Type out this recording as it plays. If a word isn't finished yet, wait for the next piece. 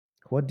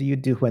What do you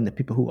do when the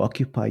people who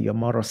occupy your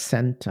moral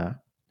center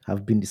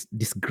have been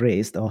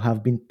disgraced or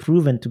have been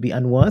proven to be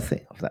unworthy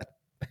of that?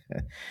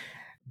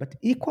 But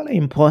equally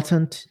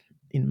important,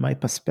 in my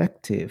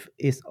perspective,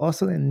 is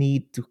also the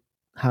need to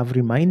have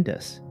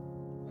reminders.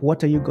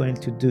 What are you going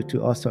to do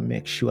to also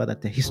make sure that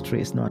the history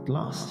is not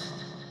lost?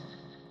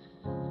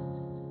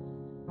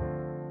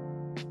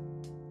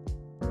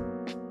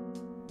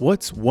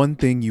 What's one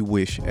thing you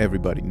wish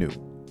everybody knew?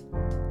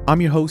 I'm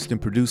your host and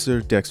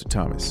producer, Dexter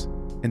Thomas,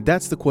 and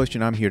that's the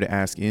question I'm here to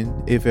ask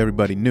in If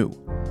Everybody Knew,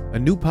 a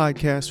new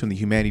podcast from the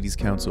Humanities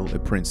Council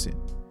at Princeton.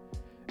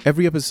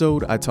 Every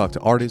episode, I talk to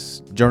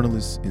artists,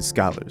 journalists, and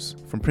scholars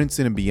from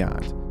Princeton and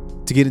beyond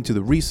to get into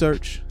the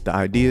research, the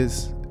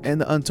ideas, and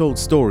the untold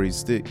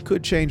stories that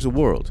could change the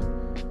world,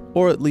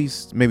 or at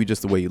least maybe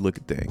just the way you look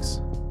at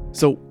things.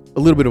 So, a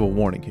little bit of a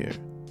warning here.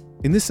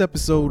 In this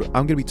episode,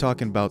 I'm going to be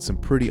talking about some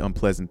pretty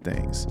unpleasant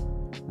things.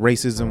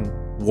 Racism,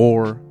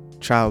 war,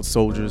 child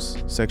soldiers,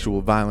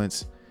 sexual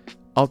violence.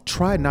 I'll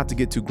try not to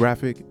get too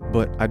graphic,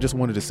 but I just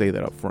wanted to say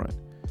that up front.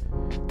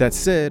 That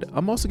said,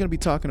 I'm also going to be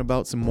talking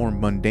about some more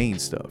mundane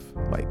stuff,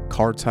 like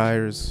car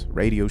tires,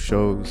 radio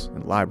shows,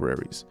 and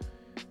libraries.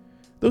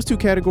 Those two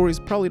categories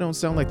probably don't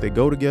sound like they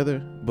go together,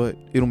 but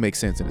it'll make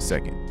sense in a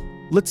second.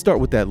 Let's start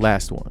with that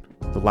last one,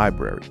 the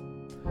library.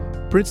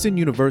 Princeton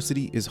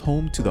University is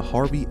home to the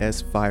Harvey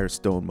S.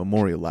 Firestone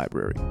Memorial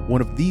Library,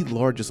 one of the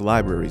largest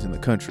libraries in the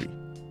country.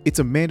 It's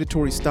a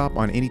mandatory stop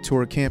on any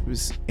tour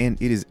campus,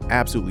 and it is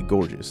absolutely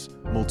gorgeous.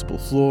 Multiple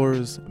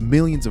floors,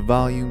 millions of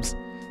volumes,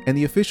 and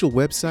the official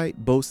website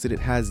boasts that it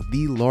has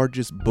the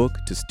largest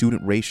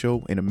book-to-student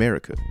ratio in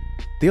America.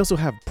 They also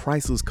have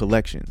priceless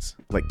collections,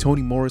 like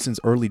Toni Morrison's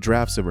early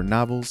drafts of her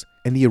novels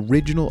and the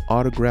original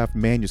autographed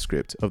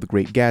manuscript of The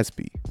Great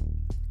Gatsby.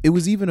 It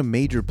was even a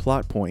major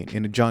plot point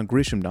in a John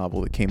Grisham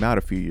novel that came out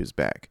a few years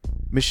back.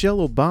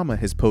 Michelle Obama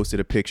has posted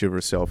a picture of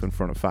herself in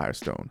front of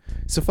Firestone.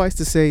 Suffice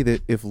to say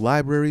that if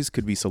libraries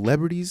could be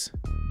celebrities,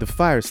 the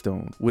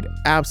Firestone would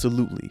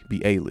absolutely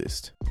be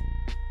A-list.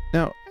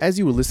 Now, as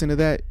you were listening to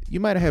that,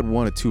 you might have had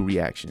one or two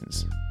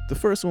reactions. The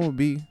first one would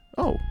be,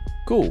 oh,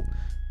 cool,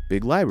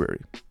 big library,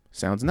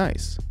 sounds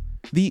nice.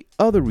 The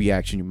other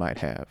reaction you might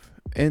have,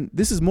 and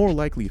this is more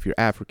likely if you're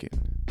African,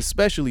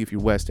 especially if you're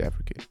West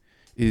African,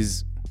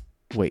 is,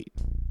 wait,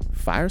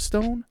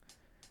 Firestone?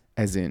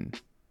 As in,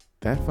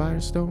 that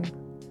Firestone?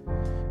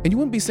 And you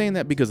wouldn't be saying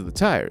that because of the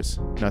tires.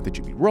 Not that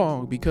you'd be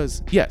wrong,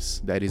 because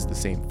yes, that is the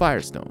same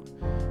Firestone.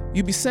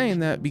 You'd be saying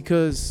that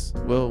because,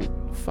 well,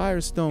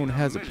 Firestone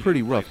has a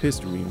pretty rough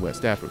history in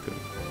West Africa.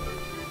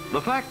 The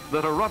fact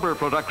that a rubber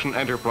production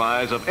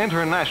enterprise of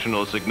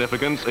international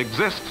significance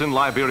exists in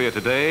Liberia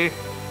today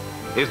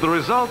is the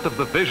result of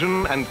the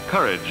vision and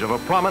courage of a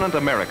prominent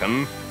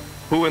American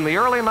who in the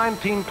early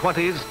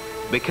 1920s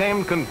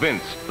became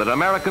convinced that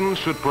Americans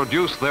should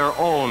produce their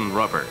own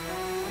rubber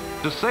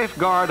to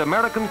safeguard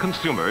American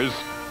consumers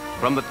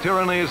from the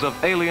tyrannies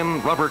of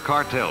alien rubber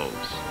cartels.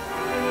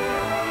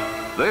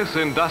 This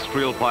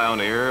industrial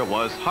pioneer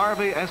was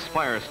Harvey S.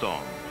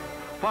 Firestone,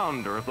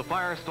 founder of the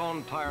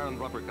Firestone Tire and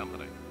Rubber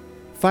Company.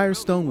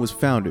 Firestone was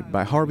founded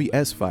by Harvey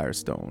S.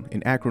 Firestone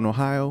in Akron,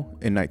 Ohio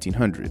in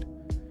 1900.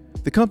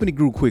 The company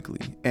grew quickly,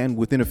 and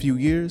within a few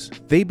years,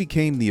 they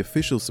became the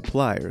official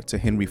supplier to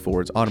Henry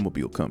Ford's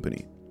automobile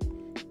company.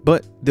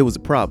 But there was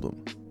a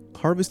problem.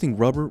 Harvesting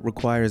rubber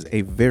requires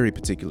a very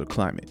particular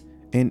climate,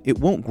 and it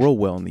won't grow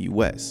well in the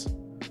US.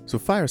 So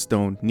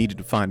Firestone needed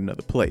to find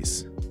another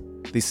place.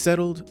 They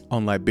settled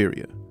on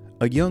Liberia,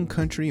 a young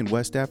country in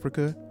West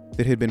Africa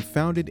that had been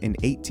founded in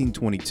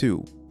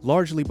 1822,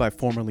 largely by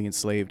formerly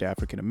enslaved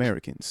African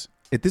Americans.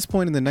 At this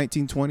point in the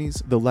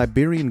 1920s, the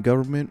Liberian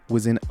government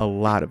was in a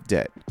lot of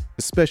debt,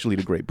 especially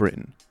to Great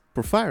Britain.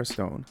 For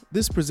Firestone,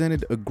 this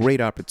presented a great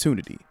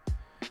opportunity.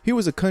 Here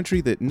was a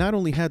country that not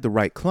only had the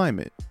right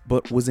climate,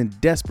 but was in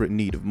desperate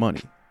need of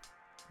money.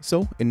 So,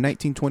 in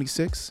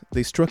 1926,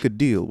 they struck a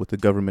deal with the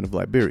government of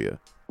Liberia.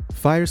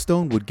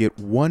 Firestone would get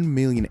 1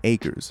 million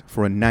acres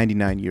for a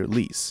 99-year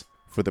lease,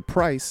 for the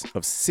price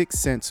of 6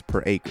 cents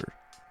per acre.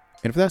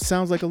 And if that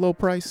sounds like a low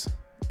price,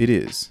 it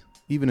is,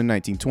 even in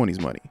 1920s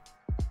money.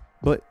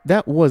 But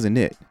that wasn't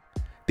it.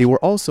 They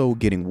were also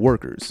getting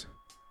workers,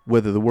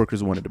 whether the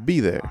workers wanted to be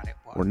there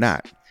or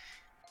not.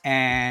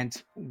 And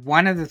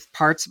one of the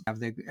parts of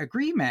the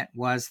agreement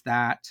was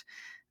that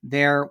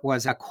there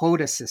was a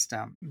quota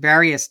system.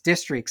 Various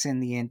districts in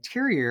the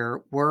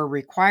interior were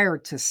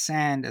required to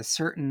send a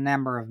certain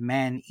number of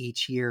men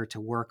each year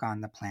to work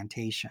on the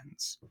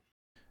plantations.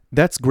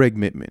 That's Gregg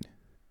Mitman.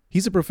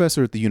 He's a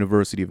professor at the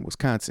University of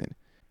Wisconsin,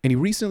 and he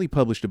recently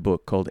published a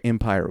book called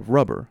Empire of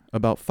Rubber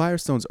about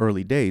Firestone's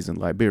early days in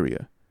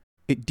Liberia.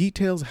 It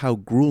details how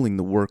grueling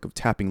the work of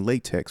tapping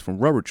latex from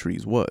rubber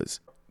trees was.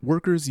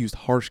 Workers used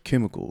harsh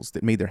chemicals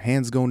that made their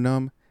hands go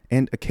numb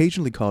and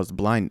occasionally caused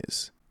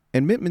blindness.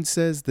 And Mitman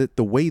says that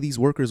the way these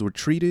workers were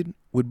treated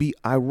would be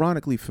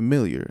ironically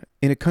familiar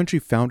in a country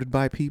founded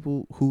by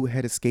people who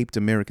had escaped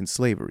American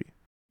slavery.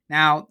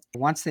 Now,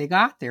 once they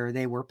got there,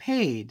 they were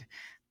paid,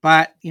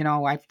 But,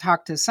 I've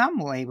talked to some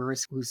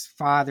laborers whose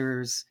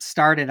fathers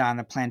started on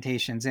the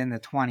plantations in the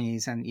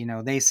 20s, and,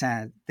 they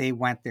said they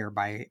went there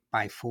by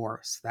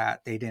force,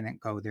 that they didn't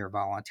go there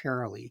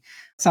voluntarily.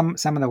 Some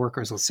of the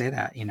workers will say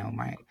that,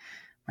 my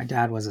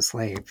dad was a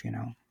slave,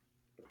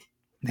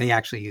 They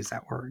actually use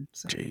that word.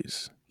 So.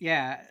 Jeez.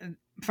 Yeah.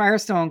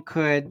 Firestone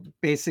could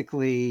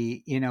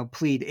basically,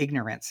 plead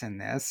ignorance in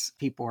this.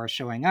 People are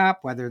showing up,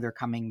 whether they're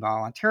coming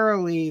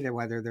voluntarily,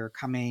 whether they're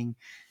coming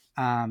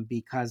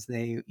because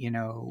they,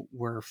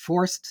 were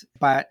forced.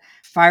 But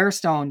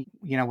Firestone,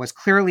 was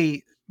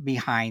clearly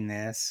behind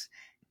this,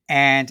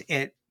 and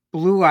it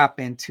blew up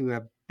into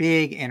a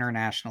big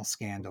international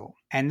scandal.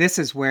 And this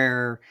is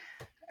where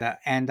the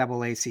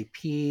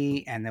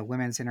NAACP and the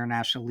Women's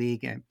International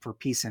League for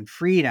Peace and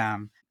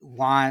Freedom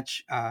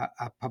launch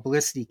a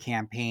publicity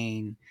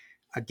campaign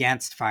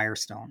against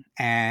Firestone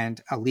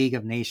and a League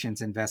of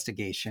Nations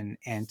investigation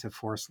into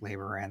forced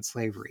labor and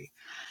slavery.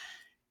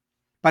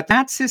 But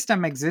that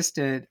system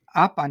existed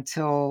up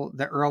until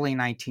the early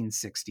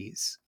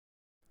 1960s.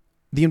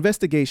 The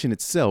investigation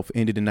itself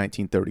ended in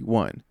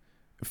 1931.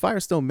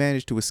 Firestone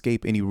managed to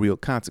escape any real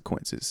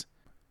consequences.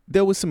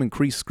 There was some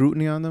increased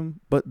scrutiny on them,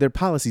 but their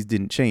policies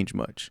didn't change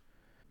much.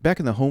 Back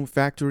in the home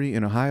factory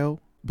in Ohio,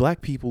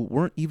 black people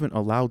weren't even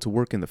allowed to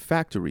work in the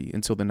factory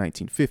until the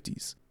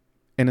 1950s.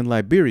 And in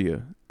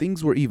Liberia,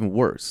 things were even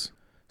worse.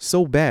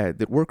 So bad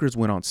that workers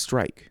went on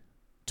strike.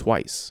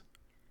 Twice.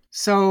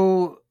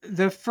 So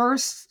the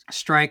first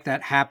strike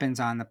that happens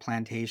on the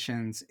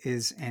plantations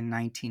is in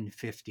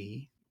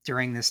 1950.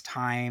 During this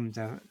time,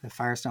 the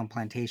Firestone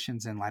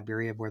plantations in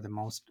Liberia were the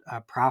most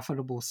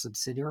profitable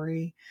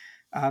subsidiary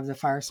of the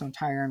Firestone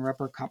Tire and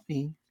Rubber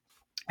Company.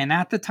 And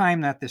at the time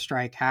that the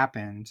strike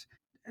happened,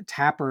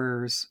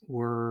 tappers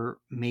were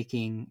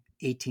making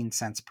 18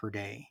 cents per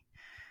day.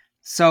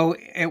 So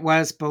it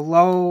was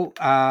below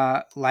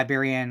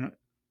Liberian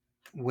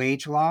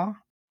wage law.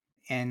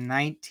 In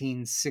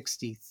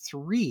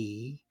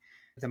 1963,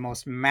 the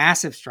most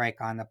massive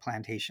strike on the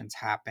plantations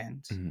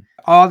happened. Mm-hmm.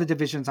 All the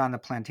divisions on the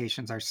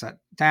plantations are shut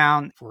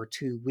down for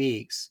 2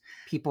 weeks.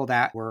 People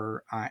that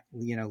were,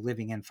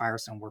 living in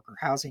Firestone worker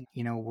housing,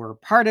 were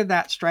part of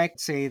that strike.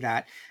 Say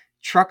that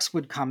trucks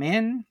would come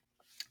in,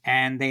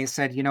 and they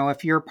said,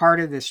 if you're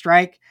part of the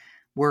strike,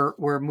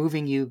 we're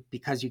moving you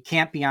because you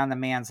can't be on the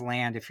man's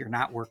land if you're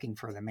not working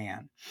for the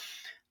man.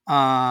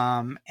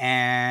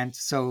 And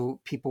so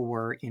people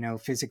were,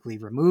 physically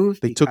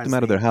removed. They took them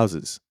out of their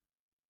houses.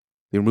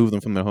 They removed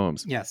them from their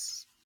homes.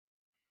 Yes.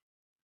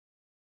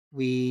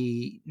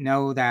 We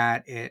know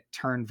that it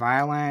turned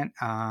violent.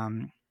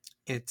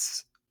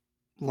 It's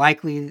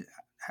likely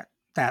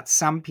that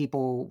some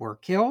people were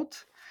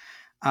killed.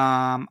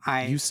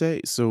 You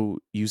say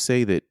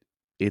that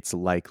it's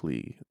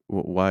likely.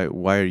 Why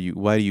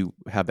do you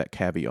have that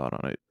caveat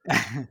on it?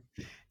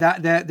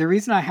 The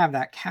reason I have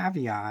that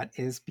caveat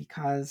is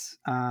because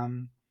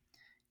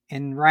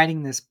in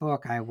writing this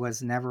book, I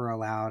was never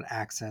allowed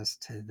access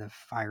to the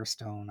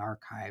Firestone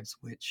archives,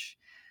 which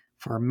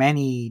for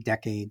many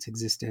decades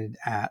existed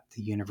at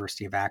the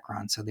University of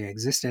Akron. So they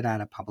existed at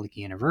a public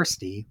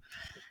university,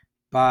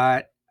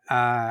 but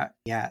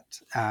yet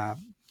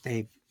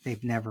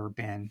they've never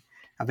been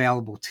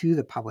available to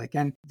the public.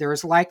 And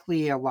there's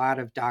likely a lot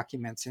of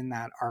documents in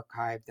that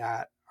archive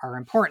that are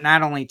important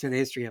not only to the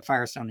history of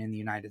Firestone in the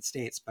United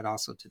States, but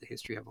also to the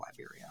history of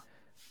Liberia.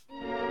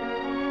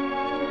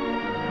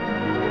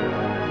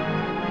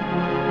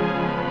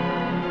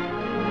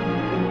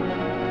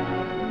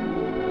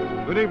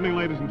 Good evening,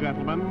 ladies and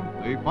gentlemen.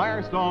 The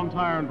Firestone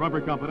Tire and Rubber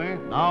Company,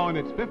 now in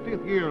its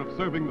 50th year of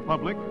serving the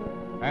public,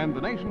 and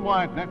the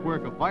nationwide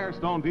network of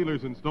Firestone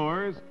dealers and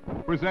stores,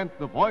 present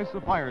The Voice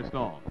of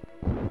Firestone,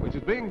 which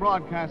is being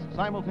broadcast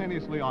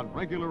simultaneously on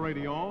regular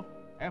radio,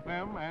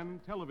 FM,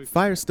 and television.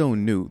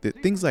 Firestone knew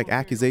that things like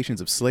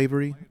accusations of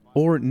slavery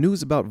or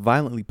news about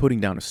violently putting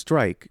down a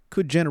strike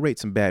could generate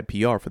some bad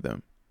PR for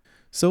them.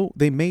 So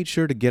they made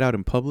sure to get out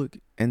in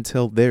public and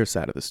tell their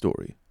side of the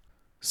story.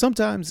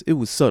 Sometimes it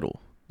was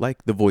subtle,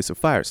 like The Voice of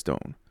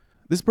Firestone.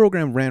 This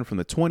program ran from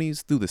the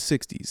 20s through the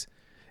 60s,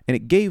 and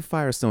it gave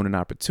Firestone an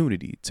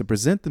opportunity to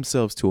present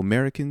themselves to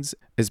Americans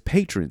as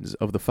patrons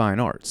of the fine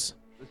arts.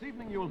 This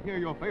evening you will hear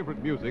your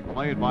favorite music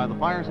played by the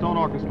Firestone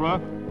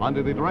Orchestra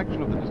under the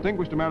direction of the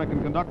distinguished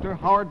American conductor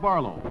Howard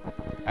Barlow,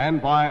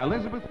 and by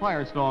Elizabeth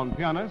Firestone,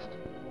 pianist,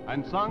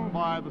 and sung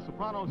by the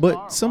soprano.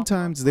 But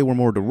sometimes they were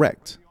more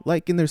direct,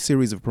 like in their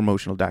series of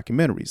promotional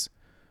documentaries.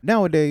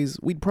 Nowadays,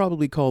 we'd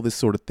probably call this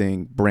sort of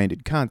thing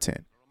branded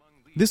content.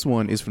 This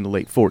one is from the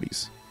late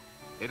 40s.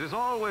 It has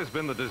always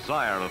been the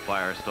desire of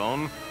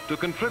Firestone to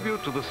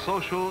contribute to the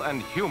social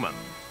and human,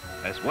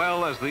 as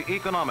well as the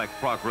economic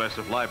progress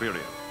of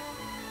Liberia.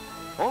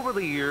 Over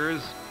the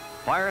years,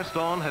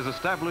 Firestone has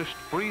established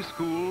free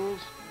schools,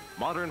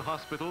 modern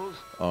hospitals,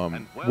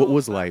 and what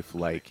was life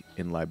like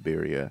in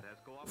Liberia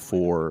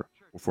for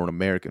an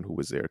American who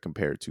was there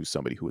compared to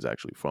somebody who was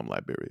actually from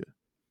Liberia?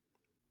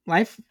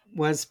 Life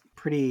was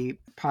pretty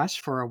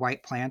posh for a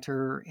white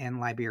planter in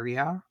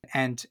Liberia.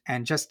 And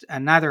just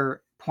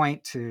another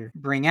point to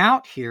bring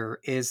out here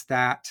is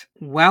that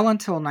well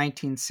until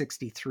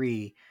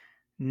 1963,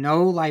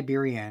 no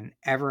Liberian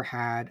ever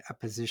had a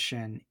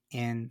position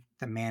in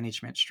the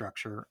management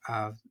structure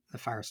of the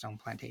Firestone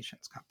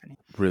Plantations Company.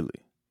 Really?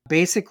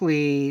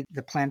 Basically,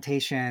 the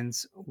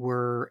plantations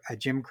were a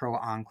Jim Crow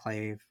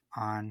enclave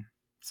on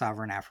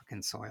sovereign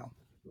African soil.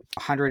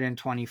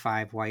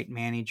 125 white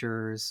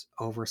managers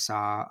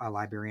oversaw a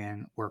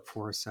Liberian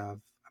workforce of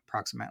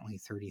approximately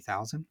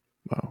 30,000.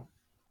 Wow.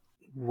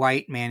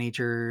 White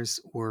managers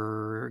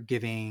were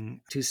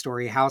giving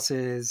two-story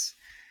houses,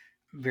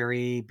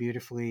 very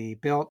beautifully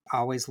built,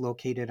 always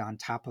located on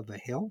top of a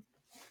hill.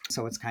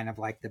 So it's kind of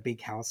like the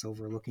big house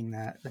overlooking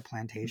the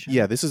plantation.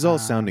 Yeah, this is all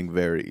sounding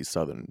very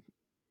Southern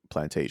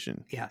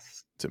plantation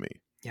Yes. to me.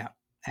 Yeah.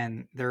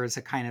 And there is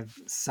a kind of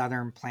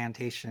Southern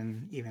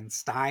plantation even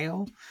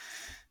style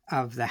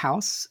of the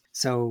house.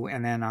 So,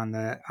 and then on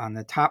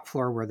the top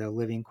floor were the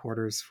living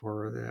quarters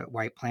for the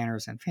white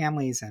planters and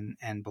families,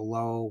 and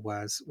below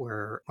was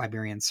where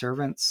Liberian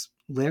servants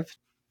lived.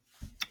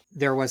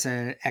 There was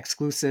an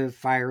exclusive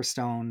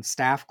Firestone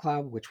staff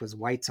club, which was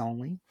whites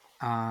only,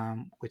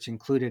 which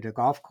included a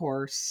golf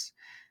course.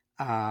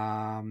 It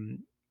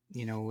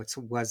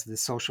was the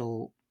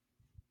social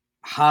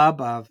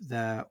hub of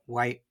the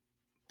white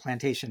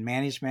plantation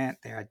management.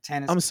 They had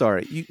tennis. I'm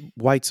sorry,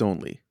 whites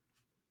only.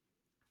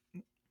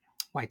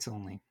 Whites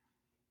only.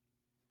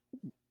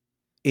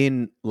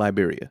 In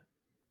Liberia.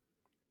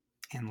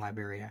 In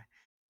Liberia.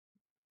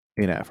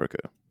 In Africa.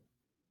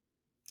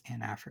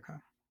 In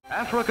Africa.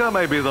 Africa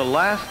may be the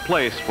last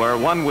place where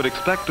one would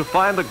expect to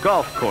find a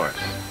golf course.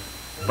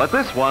 But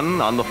this one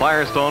on the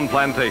Firestone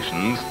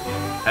plantations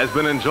has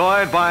been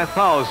enjoyed by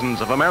thousands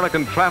of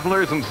American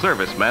travelers and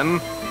servicemen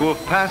who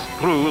have passed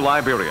through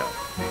Liberia.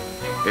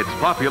 Its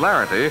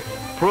popularity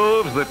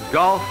proves that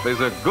golf is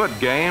a good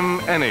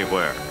game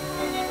anywhere.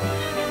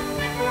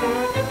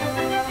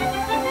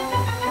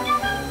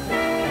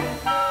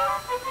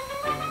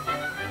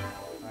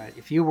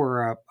 If you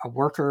were a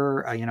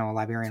worker, a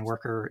Liberian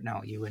worker,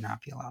 no, you would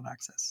not be allowed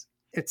access.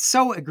 It's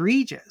so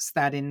egregious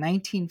that in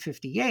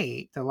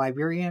 1958, the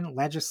Liberian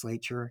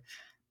legislature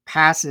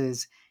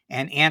passes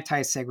an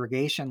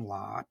anti-segregation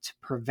law to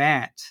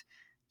prevent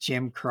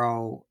Jim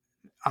Crow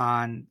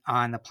on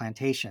the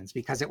plantations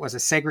because it was a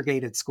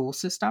segregated school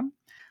system.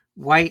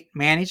 White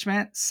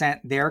management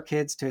sent their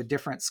kids to a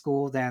different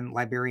school than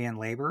Liberian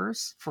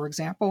laborers, for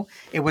example.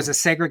 It was a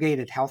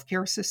segregated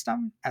healthcare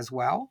system as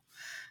well.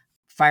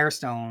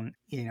 Firestone,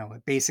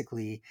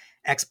 basically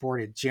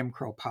exported Jim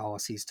Crow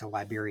policies to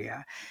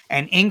Liberia.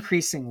 And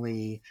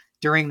increasingly,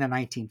 during the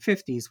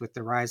 1950s, with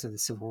the rise of the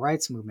civil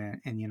rights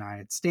movement in the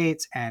United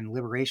States and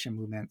liberation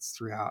movements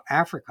throughout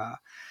Africa,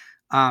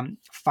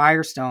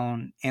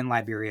 Firestone in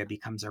Liberia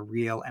becomes a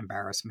real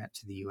embarrassment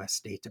to the U.S.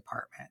 State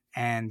Department.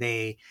 And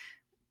they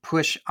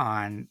push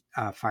on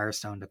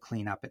Firestone to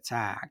clean up its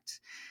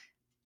act.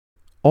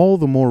 All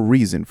the more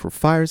reason for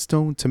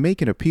Firestone to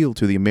make an appeal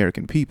to the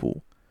American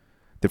people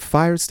that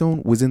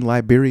Firestone was in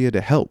Liberia to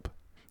help,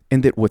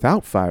 and that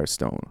without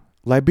Firestone,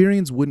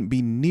 Liberians wouldn't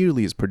be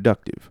nearly as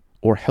productive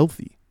or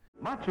healthy.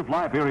 Much of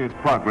Liberia's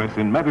progress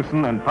in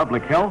medicine and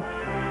public health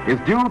is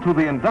due to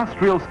the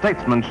industrial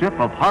statesmanship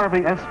of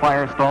Harvey S.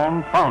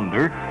 Firestone,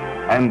 founder,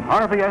 and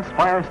Harvey S.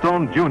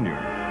 Firestone, Jr.,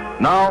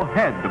 now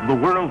head of the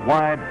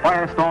worldwide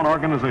Firestone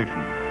Organization.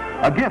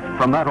 A gift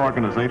from that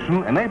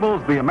organization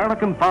enables the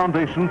American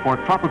Foundation for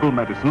Tropical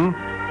Medicine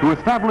to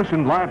establish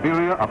in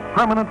Liberia a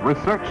permanent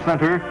research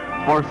center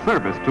for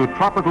service to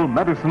tropical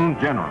medicine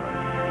generally.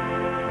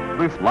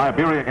 This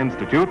Liberia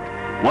Institute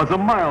was a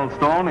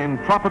milestone in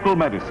tropical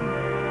medicine.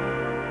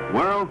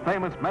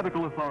 World-famous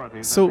medical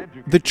authorities... So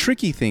the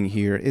tricky thing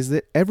here is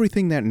that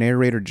everything that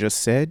narrator just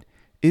said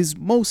is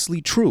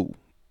mostly true,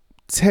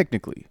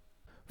 technically.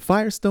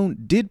 Firestone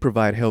did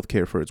provide health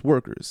care for its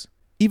workers,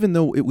 even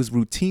though it was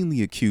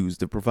routinely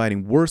accused of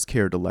providing worse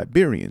care to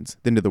Liberians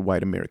than to the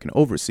white American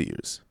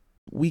overseers.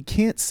 We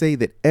can't say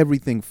that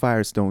everything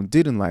Firestone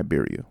did in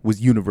Liberia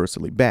was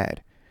universally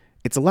bad.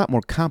 It's a lot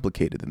more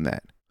complicated than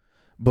that.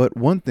 But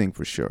one thing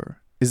for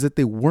sure is that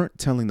they weren't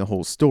telling the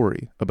whole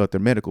story about their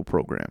medical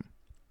program.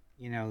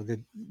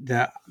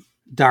 The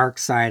dark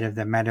side of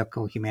the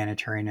medical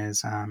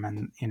humanitarianism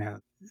and,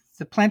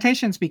 the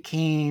plantations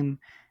became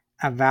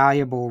a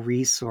valuable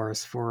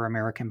resource for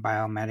American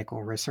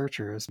biomedical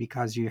researchers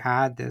because you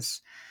had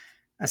this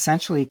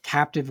essentially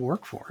captive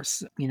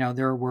workforce.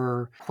 There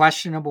were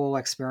questionable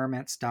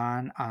experiments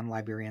done on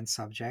Liberian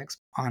subjects,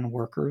 on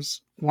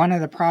workers. One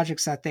of the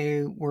projects that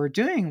they were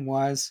doing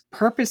was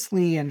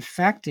purposely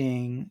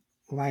infecting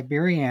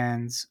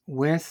Liberians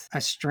with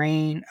a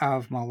strain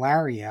of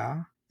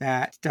malaria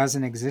that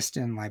doesn't exist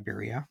in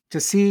Liberia to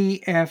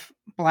see if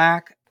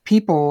Black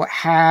people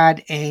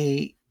had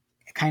a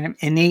kind of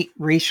innate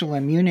racial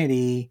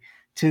immunity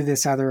to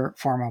this other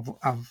form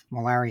of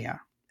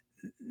malaria.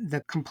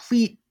 The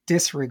complete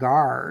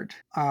disregard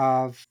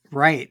of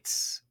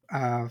rights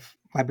of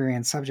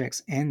Liberian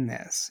subjects in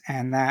this,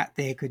 and that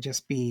they could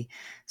just be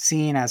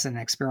seen as an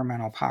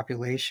experimental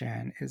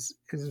population is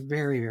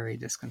very, very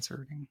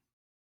disconcerting.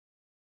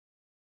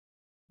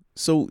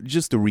 So,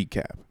 just to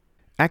recap,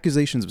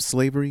 accusations of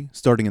slavery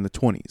starting in the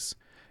 20s,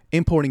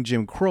 importing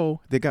Jim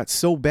Crow that got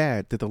so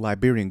bad that the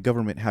Liberian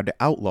government had to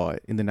outlaw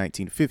it in the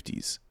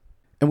 1950s.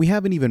 And we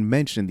haven't even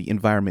mentioned the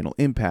environmental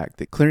impact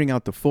that clearing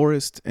out the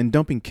forest and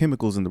dumping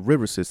chemicals in the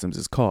river systems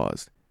has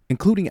caused,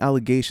 including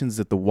allegations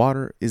that the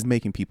water is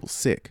making people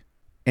sick.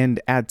 And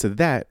add to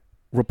that,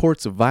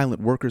 reports of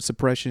violent worker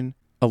suppression,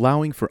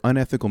 allowing for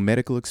unethical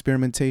medical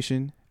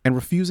experimentation, and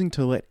refusing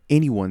to let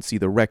anyone see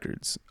the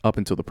records up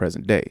until the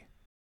present day.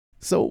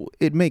 So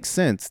it makes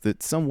sense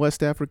that some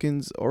West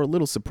Africans are a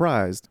little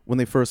surprised when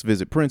they first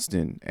visit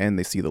Princeton and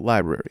they see the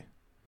library.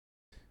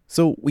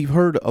 So we've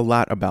heard a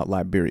lot about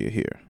Liberia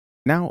here.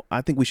 Now I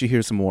think we should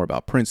hear some more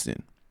about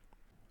Princeton.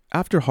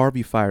 After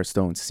Harvey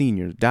Firestone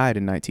Sr. died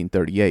in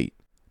 1938,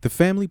 the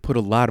family put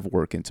a lot of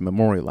work into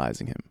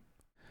memorializing him.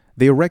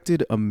 They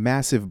erected a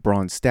massive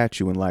bronze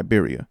statue in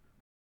Liberia.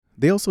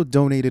 They also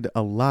donated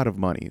a lot of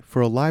money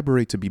for a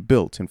library to be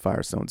built in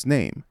Firestone's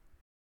name.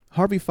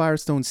 Harvey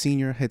Firestone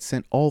Sr. had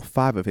sent all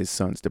 5 of his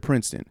sons to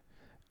Princeton,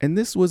 and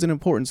this was an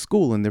important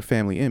school in their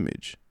family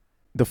image.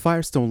 The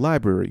Firestone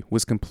Library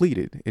was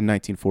completed in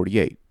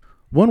 1948.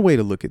 One way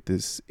to look at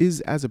this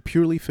is as a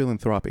purely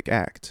philanthropic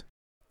act.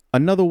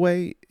 Another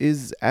way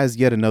is as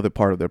yet another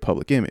part of their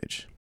public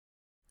image.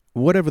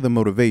 Whatever the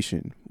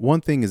motivation,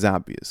 one thing is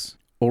obvious,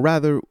 or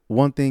rather,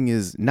 one thing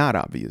is not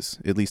obvious,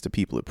 at least to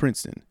people at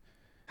Princeton: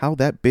 how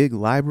that big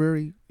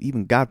library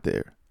even got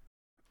there.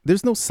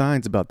 There's no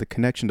signs about the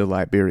connection to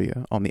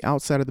Liberia on the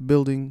outside of the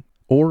building,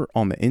 or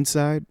on the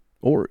inside,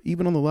 or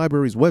even on the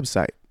library's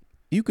website.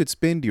 You could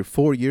spend your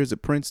 4 years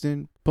at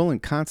Princeton pulling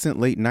constant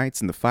late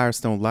nights in the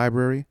Firestone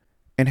Library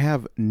and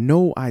have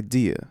no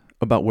idea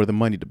about where the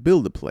money to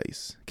build the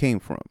place came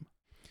from.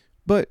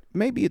 But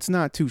maybe it's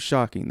not too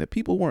shocking that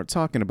people weren't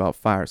talking about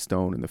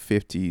Firestone in the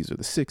 50s or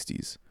the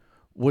 60s.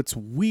 What's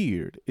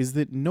weird is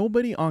that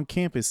nobody on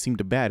campus seemed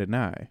to bat an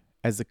eye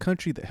as the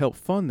country that helped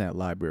fund that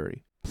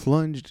library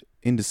plunged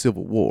into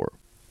civil war.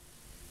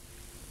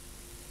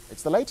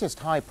 It's the latest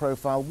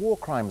high-profile war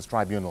crimes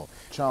tribunal.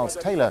 Charles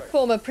Taylor.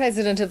 Former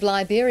President of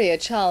Liberia,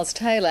 Charles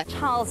Taylor.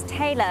 Charles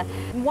Taylor,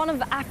 one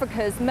of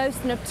Africa's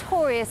most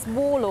notorious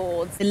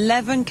warlords.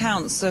 11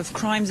 counts of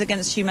crimes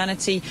against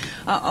humanity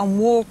and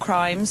war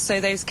crimes, so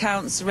those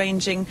counts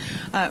ranging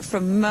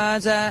from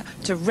murder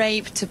to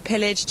rape to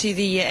pillage to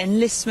the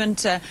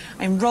enlistment,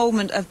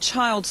 enrolment of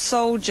child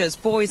soldiers,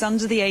 boys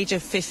under the age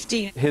of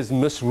 15. His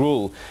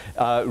misrule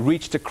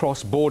reached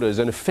across borders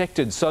and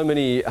affected so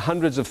many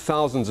hundreds of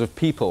thousands of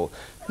people.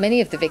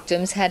 Many of the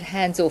victims had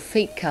hands or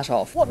feet cut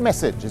off. What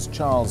message is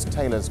Charles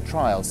Taylor's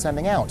trial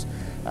sending out?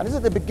 And is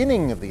it the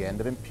beginning of the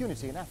end of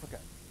impunity in Africa?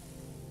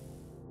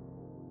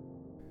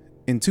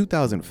 In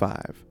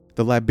 2005,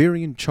 the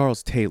Liberian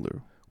Charles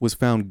Taylor was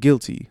found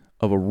guilty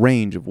of a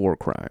range of war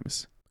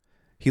crimes.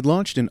 He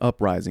launched an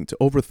uprising to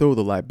overthrow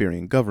the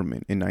Liberian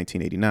government in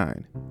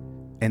 1989,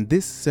 and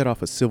this set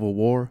off a civil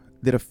war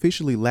that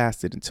officially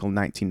lasted until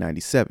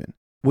 1997,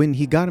 when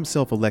he got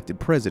himself elected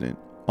president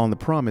on the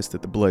promise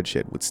that the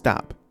bloodshed would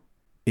stop.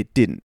 It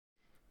didn't.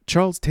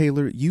 Charles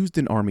Taylor used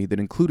an army that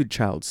included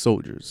child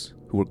soldiers,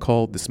 who were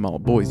called the Small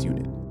Boys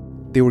Unit.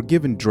 They were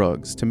given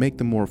drugs to make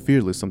them more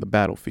fearless on the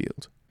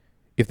battlefield.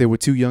 If they were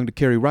too young to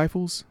carry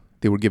rifles,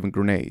 they were given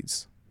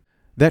grenades.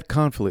 That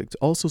conflict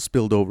also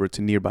spilled over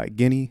to nearby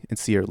Guinea and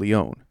Sierra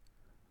Leone,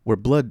 where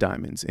blood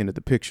diamonds entered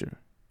the picture.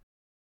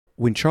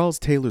 When Charles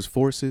Taylor's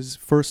forces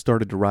first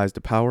started to rise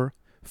to power,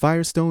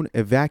 Firestone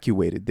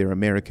evacuated their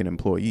American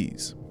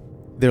employees.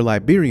 Their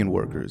Liberian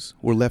workers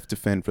were left to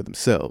fend for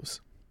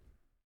themselves.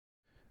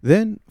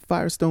 Then,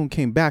 Firestone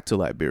came back to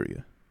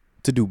Liberia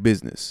to do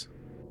business.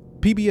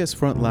 PBS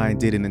Frontline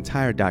did an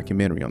entire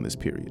documentary on this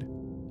period.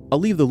 I'll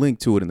leave the link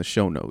to it in the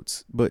show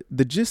notes, but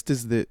the gist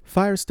is that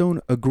Firestone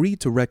agreed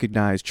to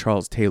recognize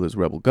Charles Taylor's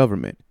rebel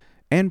government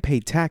and pay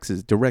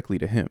taxes directly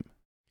to him.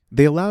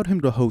 They allowed him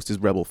to host his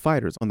rebel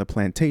fighters on the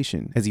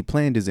plantation as he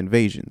planned his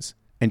invasions,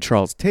 and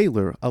Charles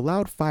Taylor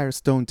allowed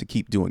Firestone to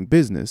keep doing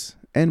business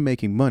and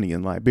making money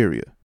in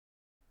Liberia.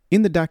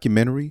 In the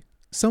documentary,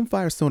 some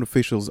Firestone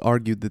officials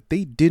argued that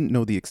they didn't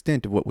know the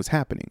extent of what was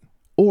happening,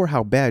 or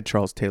how bad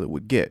Charles Taylor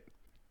would get.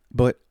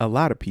 But a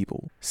lot of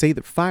people say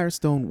that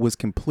Firestone was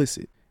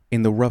complicit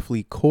in the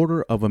roughly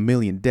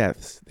 250,000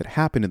 deaths that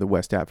happened in the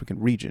West African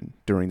region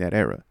during that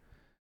era.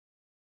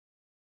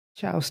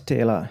 Charles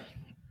Taylor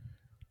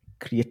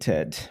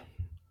created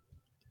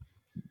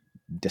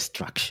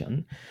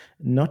destruction,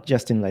 not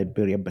just in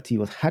Liberia, but he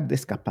had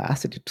this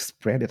capacity to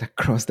spread it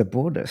across the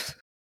borders.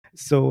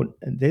 So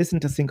there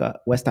isn't a single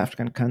West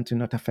African country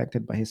not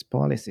affected by his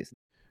policies.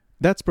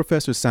 That's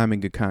Professor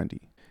Simon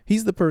Gikandi.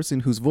 He's the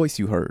person whose voice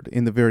you heard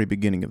in the very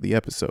beginning of the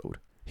episode.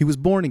 He was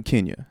born in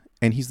Kenya,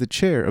 and he's the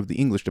chair of the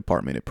English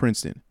department at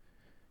Princeton.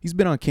 He's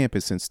been on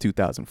campus since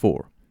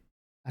 2004.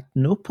 At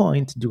no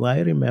point do I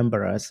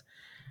remember us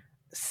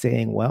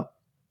saying, well,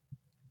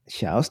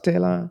 Charles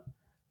Taylor,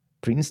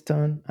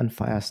 Princeton, and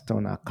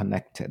Firestone are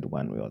connected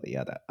one way or the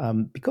other,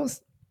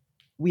 because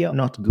we are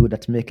not good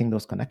at making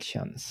those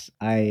connections.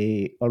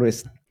 I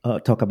always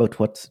talk about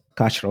what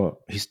cultural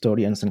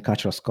historians and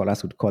cultural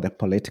scholars would call the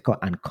political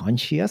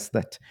unconscious,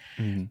 that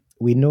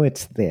we know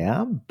it's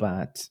there,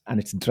 and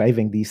it's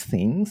driving these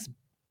things,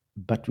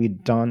 but we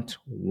don't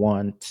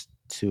want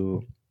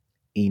to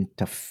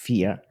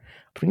interfere.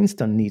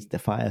 Princeton needs the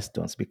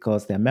Firestones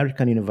because the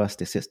American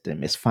university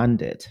system is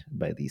funded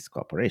by these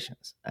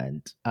corporations.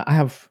 And I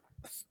have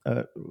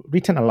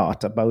written a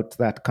lot about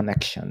that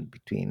connection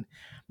between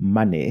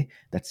money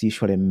that's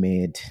usually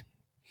made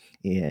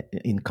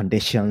in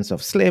conditions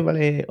of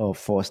slavery or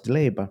forced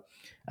labor,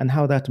 and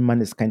how that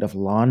money is kind of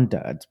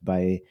laundered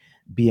by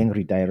being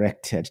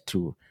redirected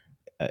to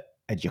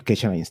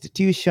educational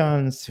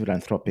institutions,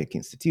 philanthropic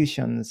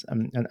institutions,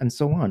 and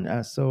so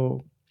on.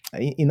 So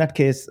in that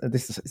case,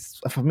 this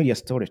is a familiar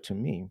story to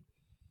me.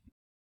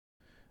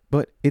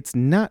 But it's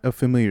not a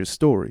familiar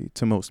story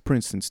to most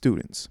Princeton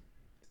students.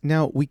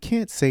 Now, we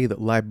can't say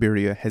that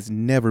Liberia has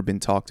never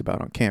been talked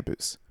about on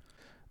campus.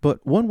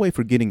 But one way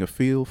for getting a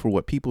feel for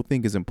what people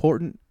think is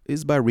important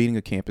is by reading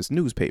a campus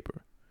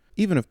newspaper.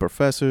 Even if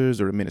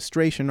professors or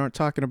administration aren't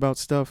talking about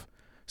stuff,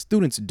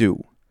 students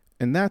do.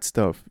 And that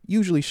stuff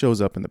usually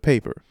shows up in the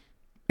paper.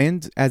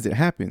 And as it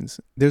happens,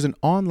 there's an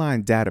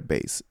online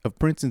database of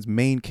Princeton's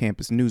main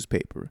campus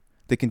newspaper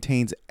that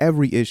contains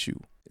every issue,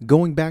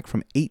 going back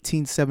from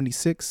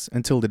 1876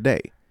 until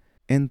today.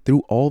 And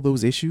through all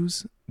those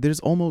issues,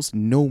 there's almost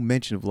no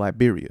mention of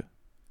Liberia,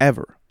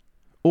 ever.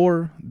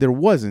 Or there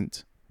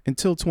wasn't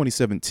until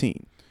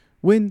 2017,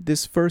 when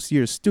this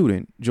first-year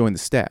student joined the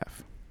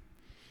staff.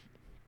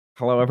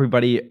 Hello,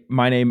 everybody.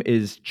 My name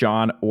is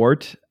Jon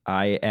Ort.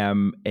 I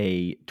am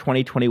a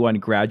 2021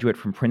 graduate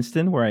from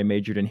Princeton, where I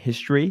majored in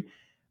history.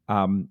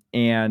 And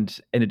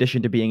in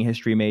addition to being a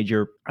history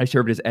major, I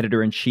served as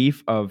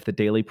editor-in-chief of the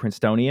Daily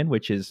Princetonian,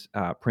 which is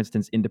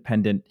Princeton's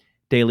independent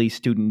daily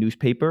student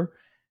newspaper.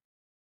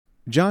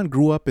 Jon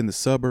grew up in the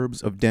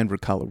suburbs of Denver,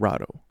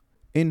 Colorado.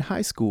 In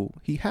high school,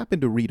 he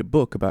happened to read a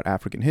book about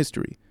African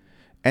history,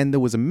 and there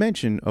was a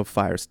mention of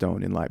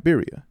Firestone in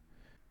Liberia.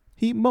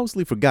 He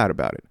mostly forgot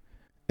about it,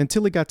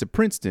 until he got to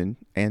Princeton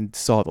and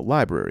saw the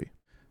library.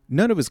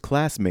 None of his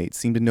classmates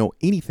seemed to know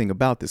anything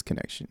about this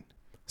connection.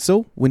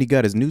 So, when he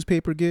got his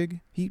newspaper gig,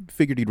 he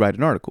figured he'd write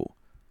an article.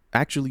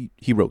 Actually,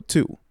 he wrote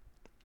two.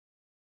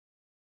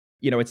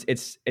 You know,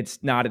 it's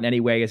not in any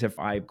way as if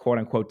I, quote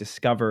unquote,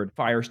 discovered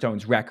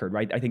Firestone's record,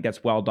 right? I think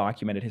that's well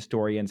documented.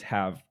 Historians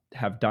have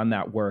done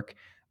that work.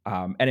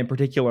 And in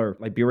particular,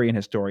 Liberian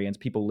historians,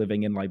 people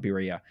living in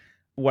Liberia.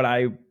 What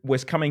I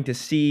was coming to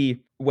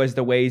see was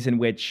the ways in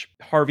which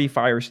Harvey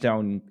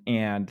Firestone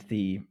and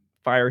the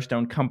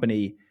Firestone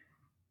Company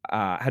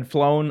had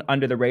flown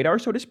under the radar,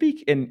 so to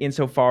speak,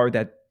 insofar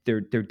that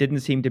there didn't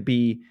seem to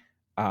be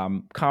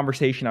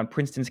conversation on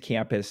Princeton's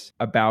campus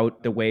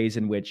about the ways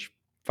in which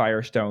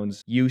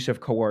Firestone's use of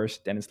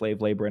coerced and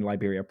enslaved labor in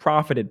Liberia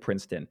profited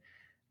Princeton.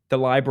 The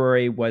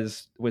library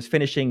was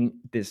finishing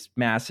this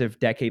massive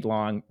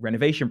decade-long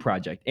renovation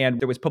project, and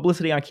there was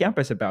publicity on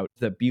campus about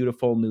the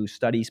beautiful new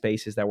study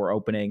spaces that were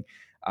opening,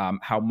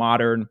 how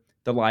modern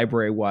the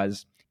library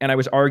was. And I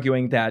was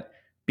arguing that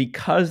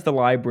because the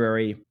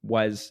library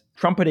was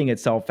trumpeting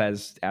itself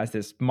as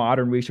this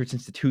modern research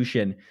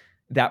institution,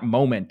 that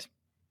moment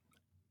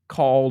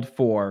called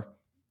for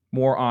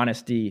more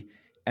honesty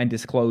and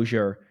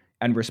disclosure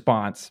and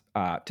response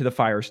to the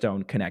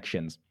Firestone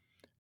connections.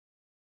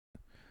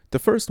 The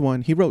first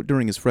one he wrote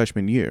during his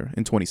freshman year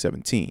in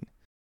 2017.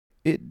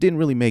 It didn't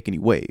really make any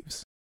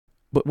waves.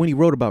 But when he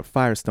wrote about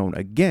Firestone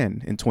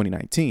again in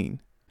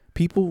 2019,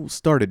 people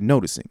started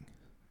noticing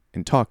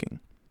and talking.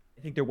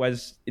 I think there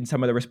was, in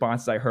some of the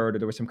responses I heard, or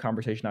there was some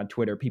conversation on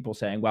Twitter, people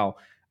saying, well,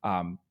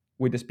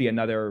 would this be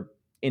another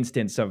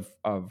instance of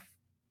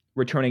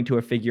returning to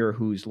a figure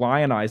who's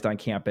lionized on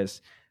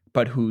campus,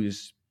 but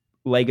whose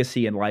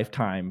legacy and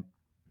lifetime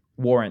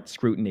warrant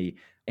scrutiny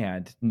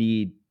and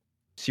need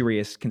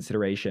serious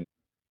consideration?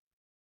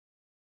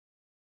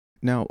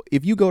 Now,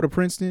 if you go to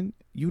Princeton,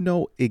 you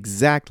know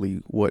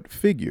exactly what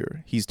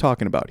figure he's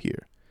talking about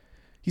here.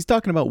 He's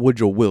talking about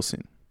Woodrow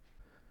Wilson.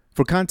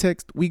 For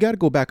context, we got to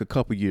go back a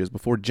couple years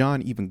before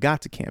Jon even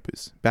got to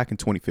campus, back in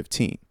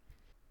 2015.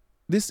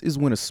 This is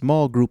when a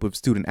small group of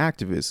student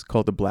activists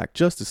called the Black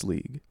Justice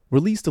League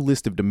released a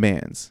list of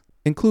demands,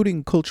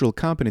 including cultural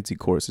competency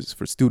courses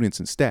for students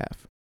and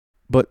staff.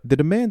 But the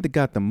demand that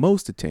got the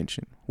most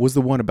attention was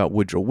the one about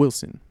Woodrow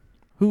Wilson,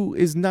 who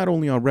is not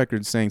only on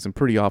record saying some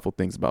pretty awful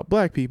things about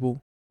black people,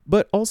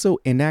 but also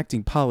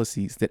enacting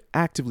policies that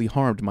actively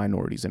harmed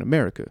minorities in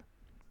America.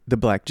 The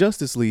Black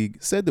Justice League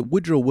said that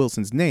Woodrow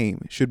Wilson's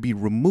name should be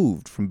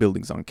removed from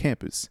buildings on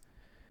campus.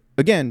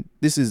 Again,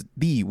 this is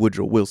the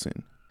Woodrow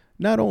Wilson,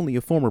 not only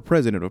a former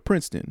president of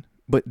Princeton,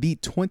 but the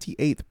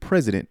 28th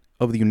president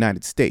of the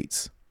United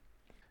States.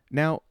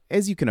 Now,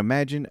 as you can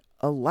imagine,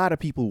 a lot of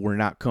people were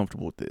not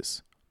comfortable with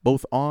this,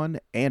 both on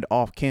and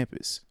off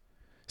campus.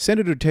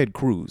 Senator Ted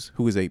Cruz,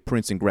 who is a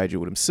Princeton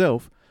graduate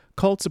himself,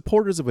 called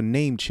supporters of a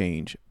name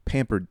change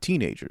pampered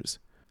teenagers.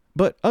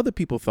 But other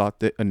people thought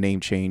that a name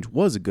change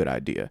was a good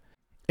idea,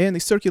 and they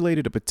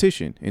circulated a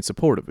petition in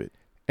support of it,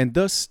 and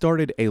thus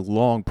started a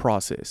long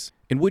process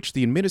in which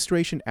the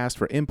administration asked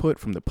for input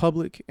from the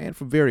public and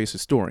from various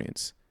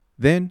historians.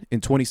 Then, in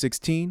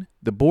 2016,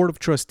 the Board of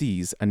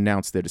Trustees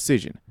announced their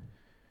decision.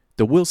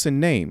 The Wilson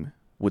name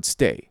would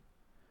stay.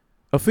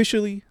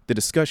 Officially, the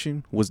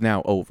discussion was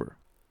now over.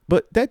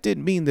 But that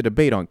didn't mean the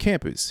debate on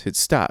campus had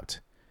stopped.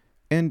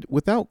 And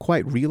without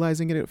quite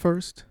realizing it at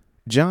first,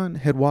 Jon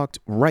had walked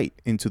right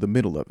into the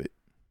middle of it.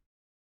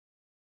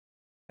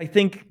 I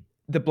think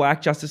the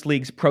Black Justice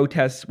League's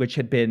protests, which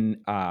had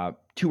been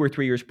 2 or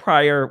 3 years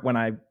prior when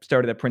I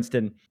started at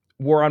Princeton,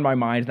 were on my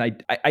mind.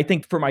 And I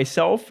think for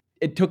myself,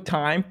 it took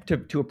time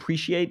to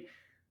appreciate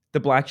the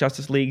Black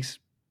Justice League's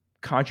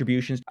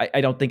contributions. I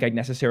don't think I'd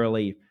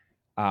necessarily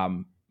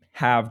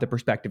have the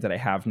perspective that I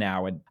have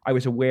now. And I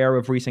was aware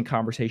of recent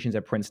conversations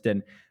at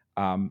Princeton.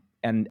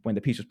 And when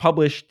the piece was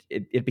published,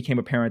 it became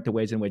apparent the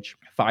ways in which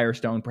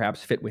Firestone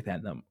perhaps fit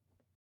within them.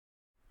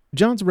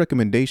 Jon's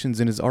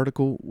recommendations in his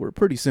article were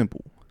pretty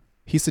simple.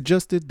 He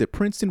suggested that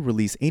Princeton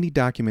release any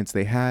documents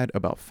they had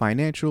about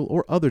financial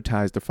or other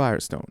ties to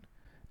Firestone,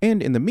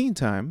 and in the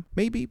meantime,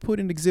 maybe put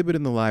an exhibit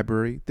in the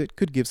library that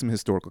could give some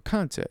historical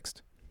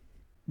context.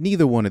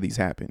 Neither one of these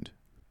happened,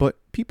 but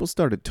people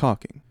started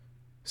talking.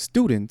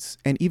 Students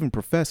and even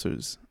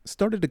professors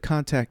started to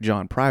contact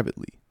Jon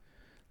privately,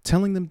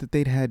 telling them that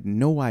they'd had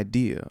no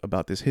idea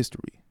about this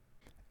history.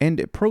 And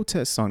at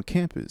protests on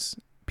campus,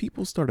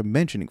 people started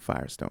mentioning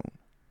Firestone.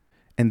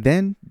 And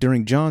then,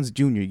 during Jon's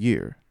junior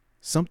year,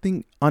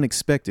 something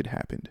unexpected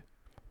happened.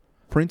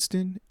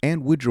 Princeton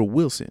and Woodrow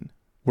Wilson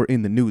were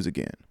in the news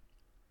again.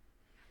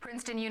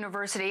 Princeton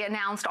University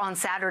announced on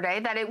Saturday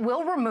that it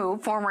will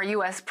remove former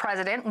U.S.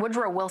 President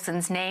Woodrow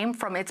Wilson's name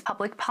from its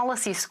public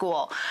policy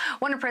school.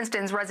 One of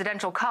Princeton's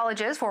residential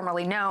colleges,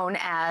 formerly known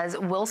as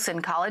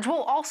Wilson College,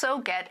 will also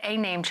get a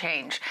name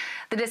change.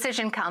 The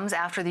decision comes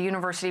after the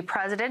university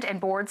president and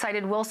board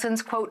cited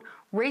Wilson's, quote,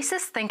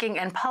 racist thinking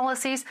and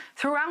policies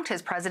throughout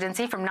his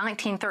presidency from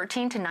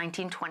 1913 to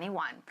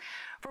 1921.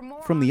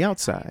 From the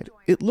outside,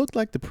 it looked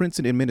like the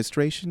Princeton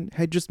administration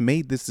had just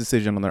made this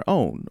decision on their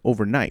own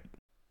overnight.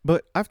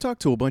 But I've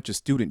talked to a bunch of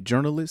student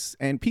journalists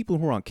and people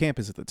who were on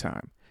campus at the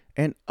time,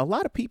 and a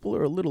lot of people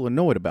are a little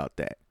annoyed about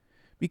that,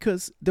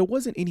 because there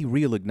wasn't any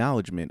real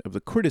acknowledgement of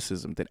the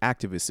criticism that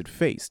activists had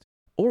faced,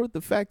 or the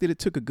fact that it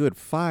took a good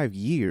 5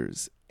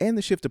 years and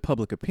the shift of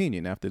public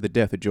opinion after the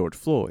death of George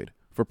Floyd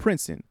for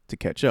Princeton to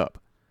catch up.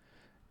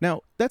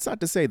 Now, that's not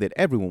to say that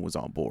everyone was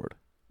on board.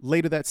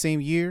 Later that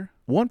same year,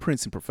 one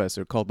Princeton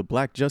professor called the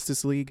Black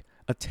Justice League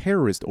a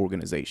terrorist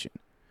organization.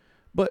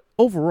 But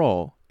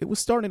overall, it was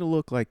starting to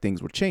look like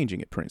things were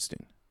changing at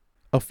Princeton.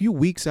 A few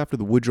weeks after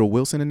the Woodrow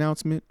Wilson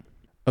announcement,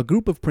 a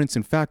group of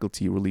Princeton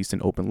faculty released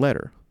an open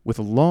letter with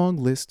a long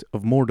list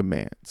of more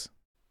demands.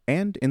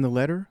 And in the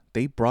letter,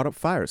 they brought up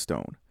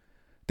Firestone.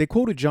 They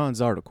quoted Jon's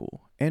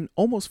article, and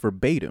almost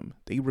verbatim,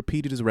 they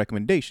repeated his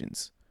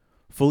recommendations.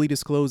 Fully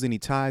disclose any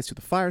ties to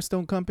the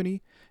Firestone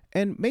Company,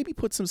 and maybe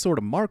put some sort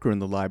of marker in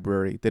the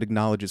library that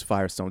acknowledges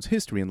Firestone's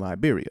history in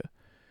Liberia.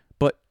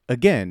 But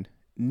again,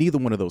 neither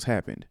one of those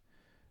happened.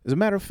 As a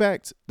matter of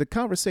fact, the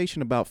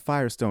conversation about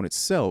Firestone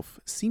itself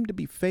seemed to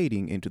be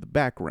fading into the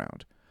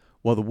background,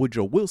 while the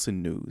Woodrow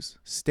Wilson news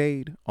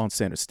stayed on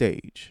center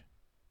stage.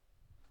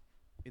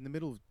 In the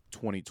middle of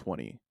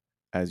 2020,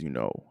 as you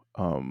know,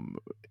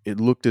 it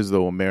looked as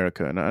though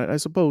America, and I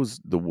suppose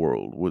the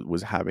world,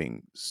 was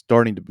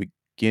starting to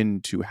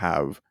begin to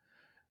have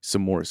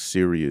some more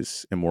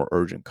serious and more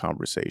urgent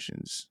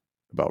conversations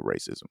about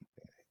racism.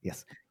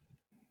 Yes.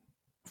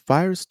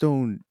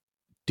 Firestone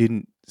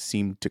didn't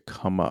seem to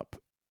come up.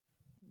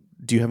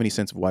 Do you have any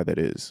sense of why that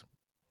is?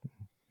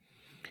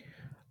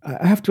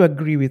 I have to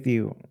agree with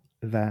you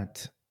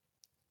that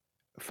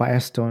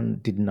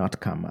Firestone did not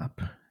come up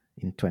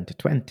in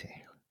 2020.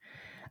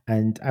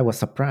 And I was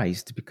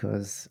surprised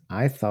because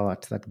I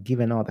thought that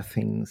given all the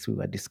things we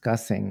were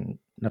discussing,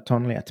 not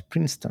only at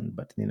Princeton,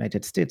 but in the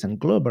United States and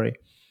globally,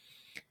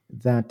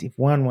 that if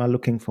one were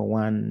looking for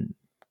one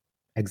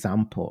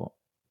example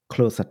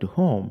closer to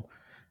home,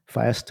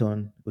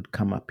 Firestone would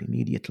come up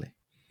immediately.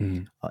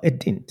 Mm-hmm. It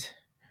didn't.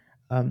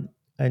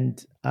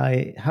 And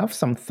I have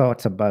some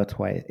thoughts about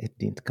why it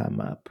didn't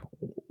come up.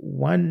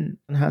 One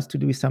has to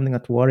do with something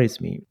that worries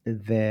me,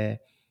 the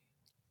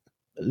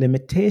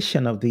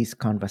limitation of these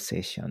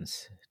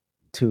conversations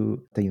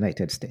to the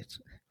United States.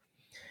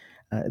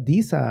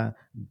 These are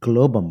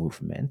global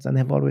movements and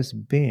have always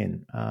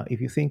been.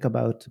 If you think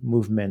about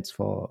movements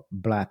for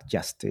Black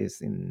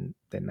justice in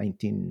the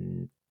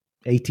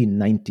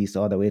 1890s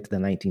all the way to the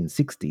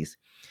 1960s,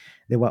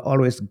 they were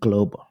always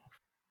global.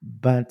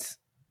 But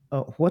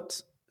what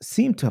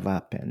seemed to have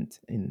happened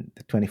in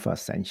the 21st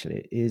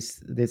century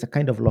is there's a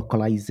kind of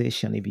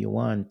localization, if you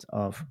want,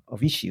 of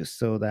issues,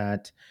 so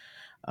that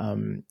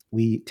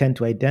we tend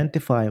to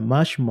identify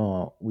much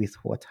more with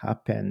what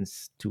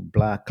happens to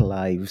Black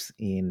lives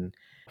in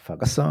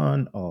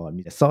Ferguson or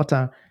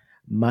Minnesota,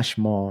 much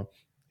more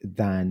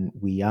than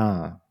we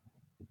are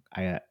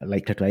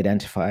likely to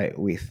identify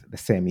with the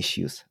same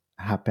issues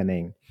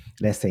happening,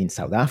 let's say, in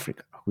South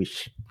Africa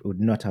which would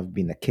not have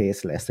been the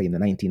case, let's say, in the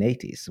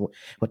 1980s.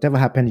 Whatever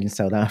happened in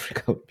South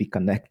Africa would be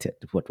connected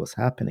to what was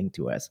happening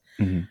to us.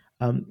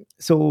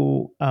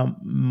 So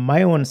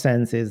my own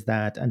sense is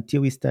that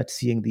until we start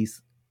seeing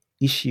these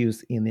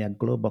issues in their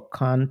global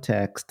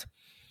context,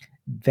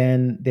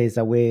 then there's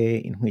a way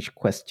in which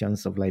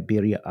questions of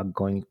Liberia are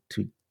going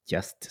to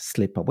just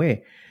slip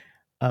away.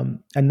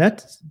 And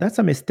that's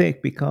a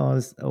mistake,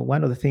 because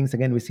one of the things,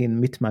 again, we see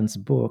in Mitman's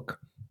book,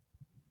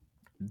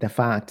 the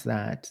fact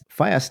that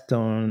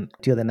Firestone,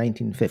 till the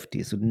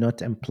 1950s, would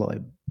not employ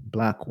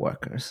Black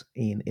workers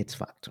in its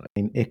factory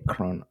in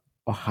Akron,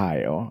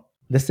 Ohio.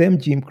 The same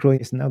Jim Crow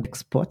is now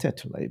exported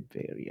to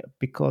Liberia,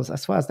 because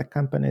as far as the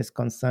company is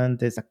concerned,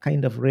 there's a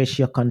kind of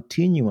racial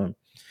continuum.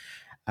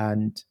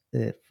 And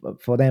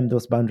for them,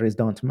 those boundaries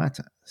don't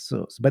matter.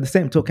 So, by the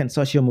same token,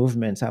 social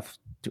movements have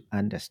to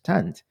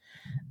understand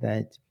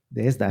that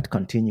there is that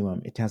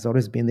continuum. It has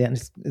always been there, and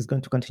it's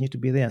going to continue to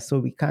be there. So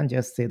we can't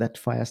just say that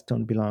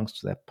Firestone belongs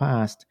to the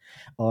past,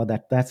 or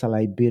that that's a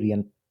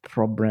Liberian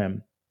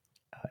problem.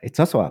 It's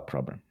also our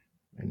problem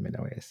in many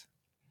ways.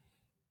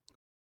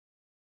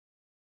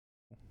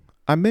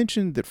 I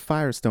mentioned that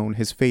Firestone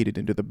has faded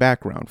into the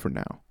background for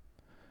now.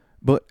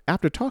 But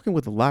after talking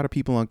with a lot of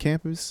people on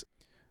campus,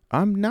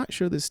 I'm not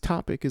sure this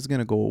topic is going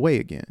to go away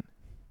again.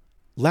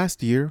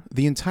 Last year,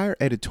 the entire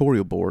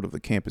editorial board of the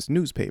campus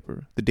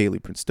newspaper, the Daily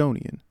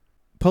Princetonian,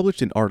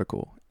 published an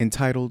article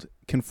entitled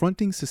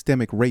 "Confronting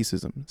Systemic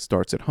Racism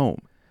Starts at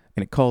Home,"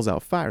 and it calls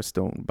out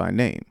Firestone by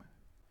name.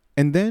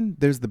 And then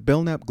there's the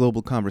Belknap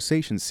Global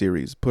Conversation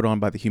series put on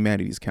by the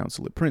Humanities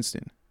Council at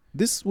Princeton.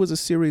 This was a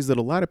series that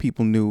a lot of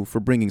people knew for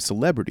bringing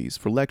celebrities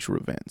for lecture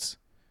events.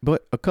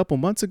 But a couple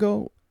months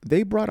ago,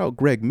 they brought out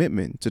Gregg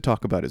Mitman to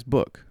talk about his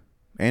book.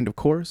 And of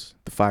course,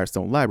 the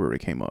Firestone Library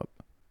came up.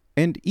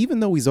 And even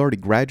though he's already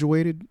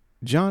graduated,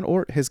 Jon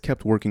Ort has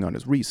kept working on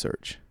his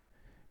research.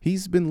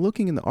 He's been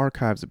looking in the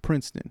archives at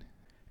Princeton,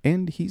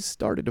 and he's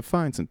started to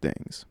find some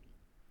things.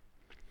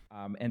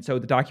 And so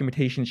the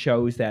documentation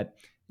shows that,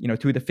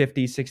 through the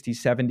 50s, 60s,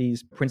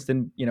 70s,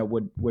 Princeton,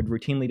 would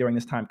routinely during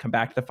this time come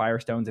back to the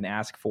Firestones and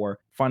ask for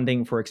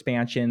funding for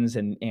expansions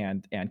and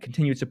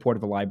continued support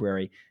of the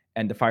library.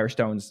 And the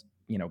Firestones,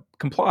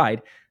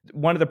 complied.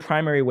 One of the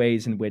primary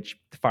ways in which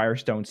the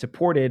Firestone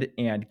supported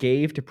and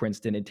gave to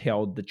Princeton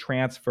entailed the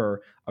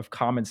transfer of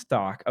common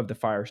stock of the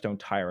Firestone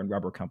Tire and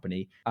Rubber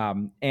Company.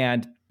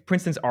 And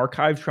Princeton's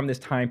archives from this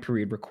time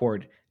period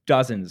record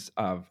dozens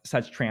of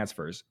such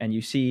transfers. And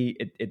you see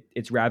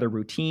it's rather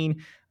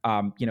routine,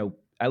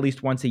 at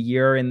least once a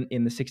year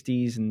in the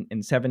 60s and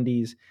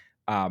 70s.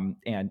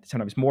 And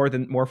sometimes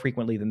more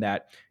frequently than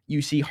that,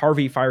 you see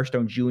Harvey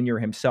Firestone Jr.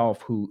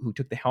 himself, who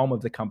took the helm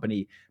of the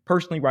company,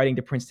 personally writing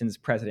to Princeton's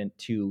president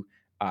to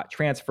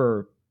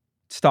transfer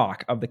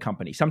stock of the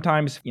company.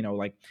 Sometimes,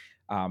 like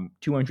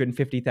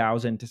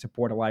 $250,000 to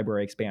support a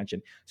library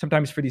expansion.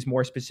 Sometimes for these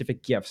more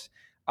specific gifts.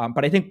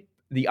 But I think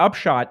the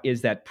upshot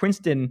is that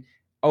Princeton,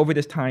 over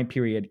this time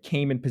period,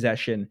 came in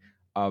possession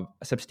of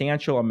a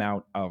substantial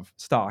amount of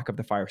stock of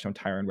the Firestone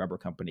Tire and Rubber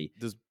Company.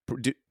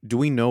 Do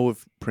we know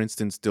if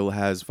Princeton still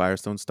has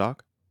Firestone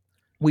stock?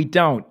 We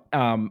don't.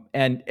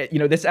 And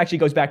this actually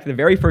goes back to the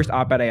very first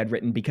op-ed I had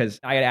written, because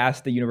I had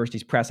asked the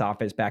university's press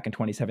office back in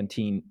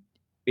 2017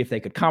 if they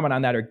could comment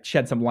on that or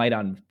shed some light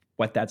on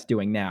what that's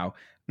doing now.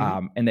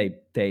 And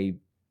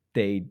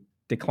they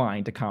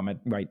declined to comment,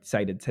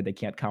 said they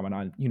can't comment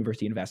on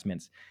university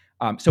investments.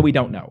 So we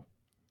don't know.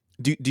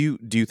 Do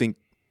you think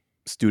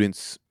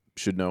students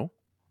should know?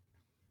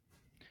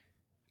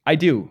 I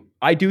do.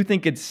 I do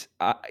think it's,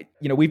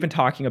 we've been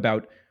talking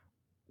about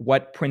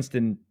what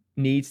Princeton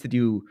needs to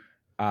do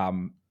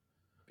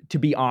to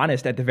be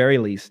honest, at the very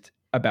least,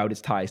 about its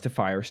ties to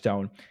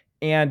Firestone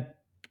and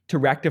to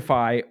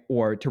rectify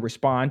or to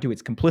respond to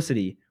its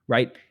complicity,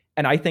 right?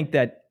 And I think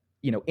that,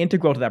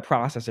 integral to that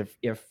process,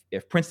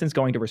 if Princeton's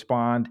going to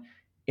respond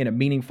in a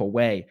meaningful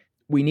way,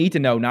 we need to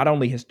know not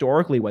only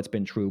historically what's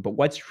been true, but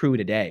what's true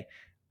today.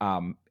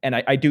 And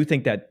I do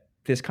think that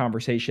this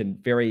conversation,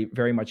 very,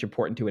 very much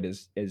important to it,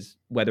 is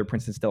whether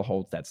Princeton still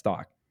holds that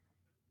stock.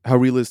 How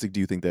realistic do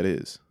you think that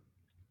is?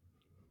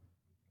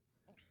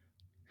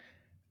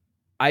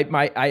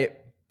 I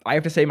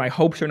have to say my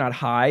hopes are not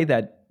high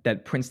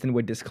that Princeton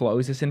would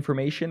disclose this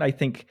information. I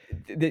think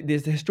the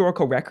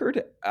historical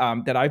record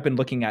that I've been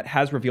looking at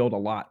has revealed a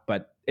lot,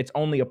 but it's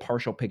only a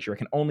partial picture. It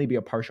can only be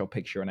a partial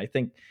picture. And I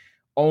think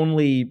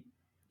only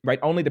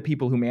the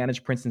people who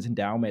manage Princeton's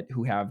endowment,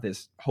 who have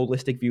this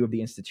holistic view of the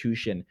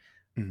institution,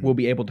 will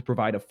be able to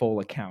provide a full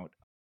account.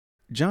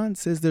 Jon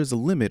says there's a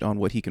limit on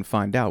what he can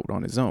find out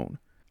on his own,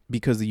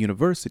 because the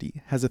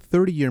university has a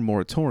 30-year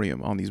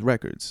moratorium on these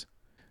records.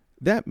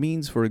 That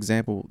means, for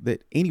example,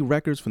 that any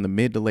records from the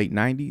mid to late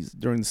 90s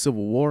during the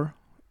Civil War,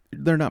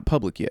 they're not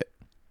public yet.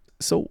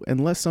 So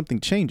unless something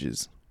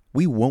changes,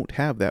 we won't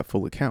have that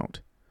full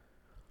account.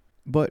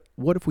 But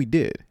what if we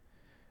did?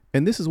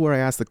 And this is where I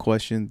ask the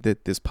question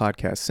that this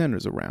podcast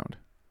centers around.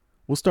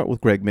 We'll start with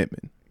Gregg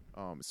Mitman.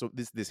 So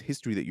this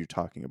history that you're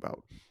talking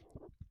about,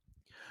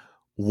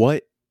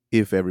 what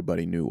if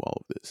everybody knew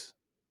all of this?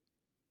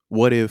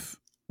 What if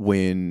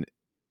when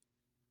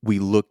we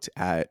looked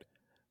at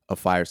a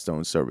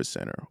Firestone service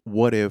center?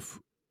 What if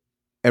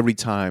every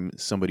time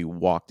somebody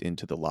walked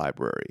into the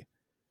library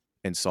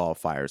and saw a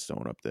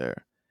Firestone up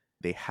there,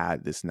 they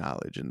had this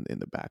knowledge in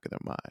the back of their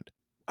mind?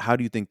 How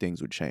do you think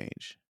things would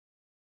change?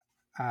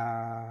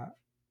 I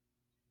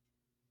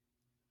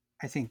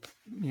think,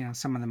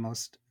 some of the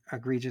most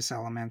egregious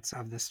elements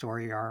of the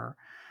story are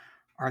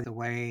the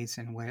ways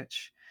in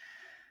which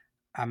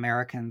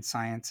American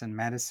science and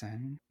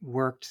medicine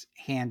worked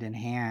hand in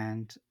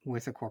hand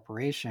with a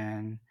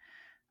corporation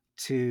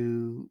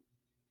to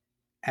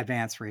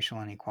advance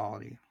racial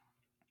inequality.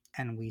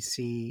 And we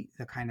see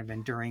the kind of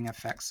enduring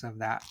effects of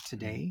that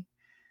today,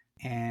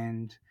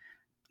 and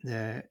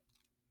the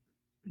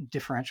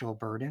differential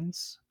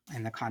burdens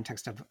in the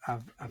context of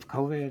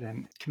COVID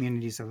and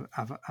communities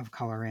of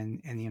color in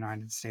the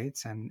United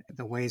States, and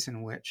the ways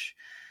in which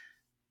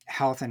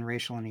health and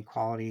racial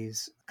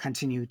inequalities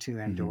continue to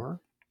endure.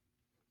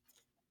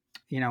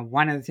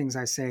 One of the things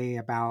I say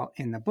about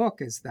in the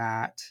book is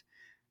that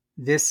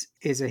this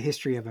is a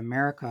history of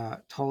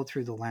America told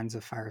through the lens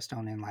of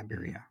Firestone in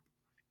Liberia.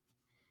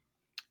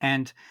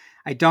 And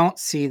I don't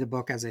see the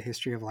book as a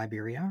history of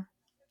Liberia.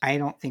 I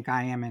don't think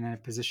I am in a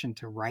position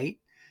to write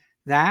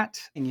that.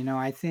 And,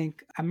 I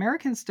think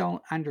Americans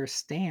don't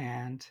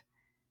understand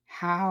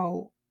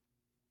how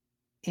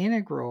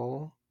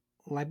integral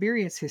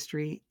Liberia's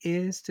history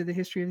is to the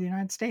history of the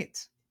United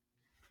States.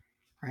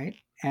 Right.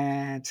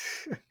 And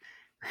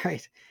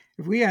right.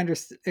 If we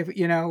understand,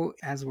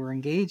 as we're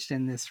engaged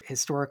in this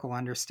historical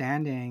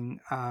understanding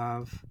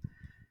of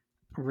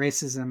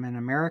racism in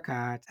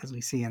America, as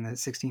we see in the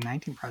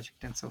 1619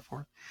 Project and so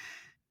forth,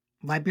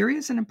 Liberia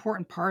is an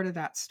important part of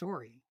that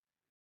story.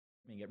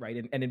 Right.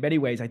 And in many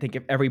ways, I think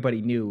if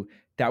everybody knew,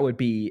 that would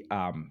be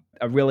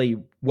a really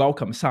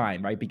welcome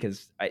sign, right?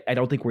 Because I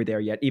don't think we're there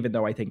yet, even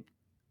though I think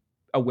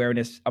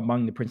awareness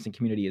among the Princeton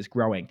community is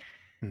growing.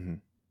 Mm-hmm.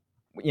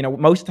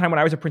 Most of the time when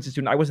I was a Princeton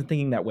student, I wasn't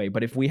thinking that way.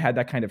 But if we had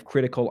that kind of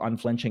critical,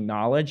 unflinching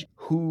knowledge,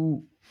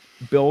 who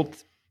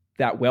built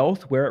that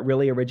wealth, where it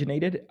really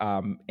originated,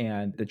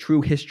 and the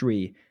true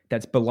history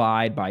that's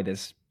belied by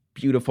this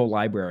beautiful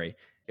library,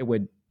 it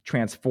would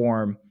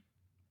transform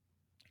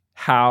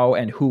how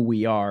and who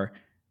we are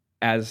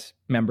as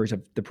members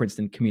of the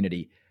Princeton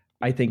community.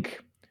 I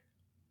think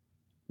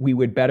we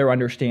would better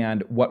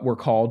understand what we're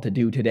called to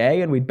do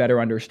today, and we'd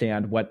better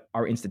understand what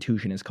our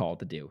institution is called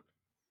to do.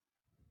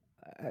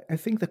 I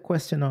think the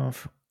question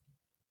of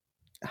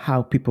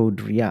how people would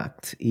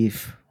react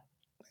if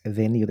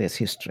they knew this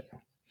history,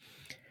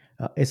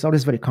 it's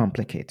always very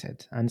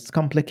complicated. And it's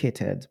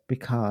complicated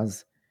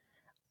because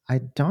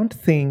I don't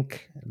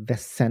think the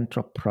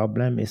central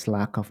problem is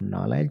lack of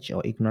knowledge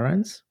or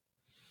ignorance.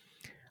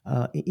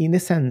 In a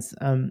sense,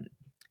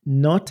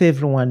 not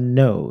everyone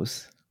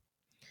knows,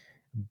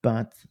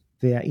 but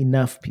there are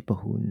enough people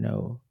who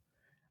know.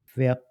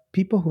 There are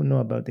people who know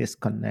about this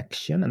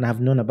connection and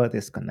have known about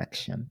this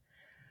connection,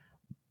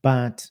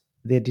 but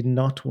they did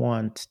not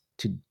want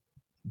to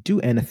do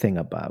anything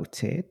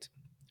about it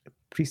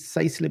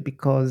precisely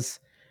because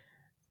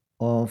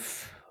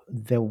of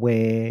the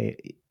way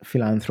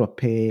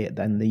philanthropy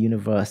and the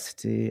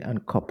university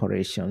and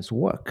corporations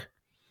work.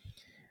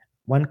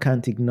 One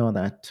can't ignore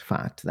that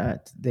fact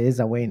that there is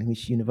a way in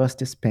which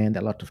universities spend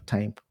a lot of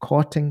time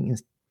courting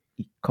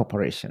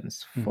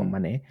corporations for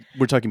money.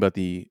 We're talking about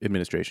the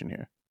administration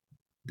here.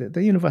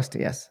 The university,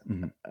 yes.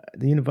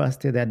 The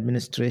university, the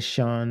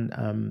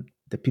administration,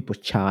 the people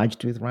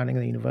charged with running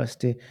the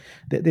university,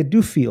 they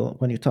do feel,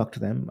 when you talk to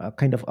them, a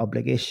kind of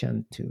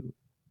obligation to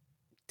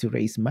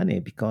raise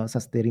money, because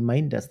as they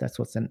remind us, that's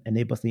what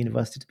enables the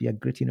university to be a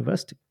great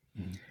university.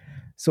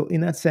 So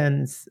in that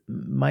sense,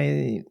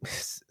 my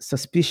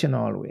suspicion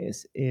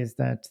always is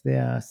that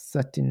there are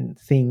certain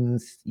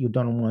things you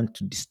don't want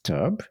to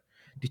disturb,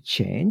 to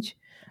change,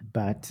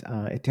 but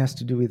it has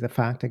to do with the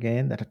fact,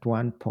 again, that at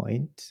one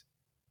point,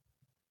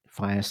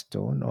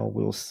 Firestone or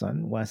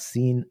Wilson were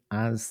seen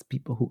as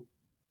people who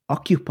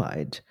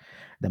occupied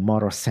the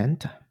moral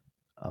center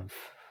of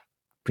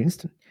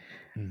Princeton.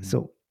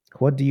 So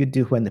what do you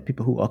do when the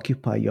people who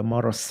occupy your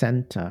moral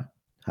center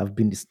have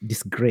been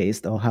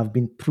disgraced or have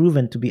been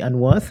proven to be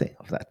unworthy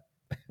of that?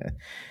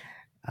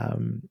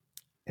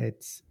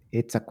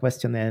 It's a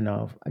question then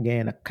of,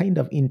 again, a kind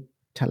of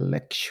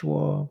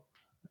intellectual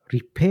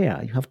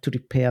repair. You have to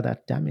repair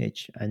that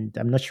damage, and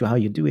I'm not sure how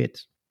you do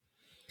it,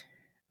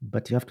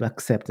 but you have to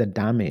accept the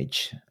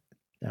damage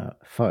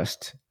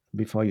first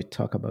before you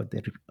talk about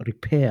the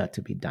repair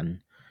to be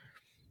done.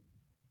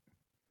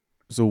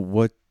 So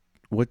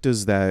what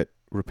does that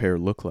repair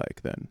look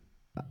like then?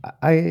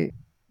 I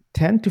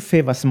tend to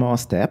favor small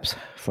steps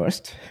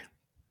first.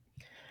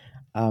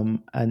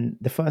 And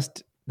the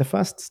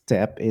first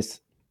step is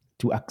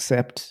to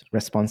accept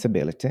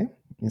responsibility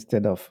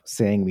instead of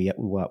saying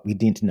we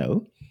didn't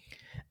know.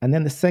 And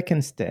then the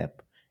second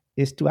step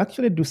is to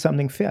actually do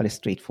something fairly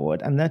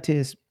straightforward, and that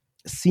is,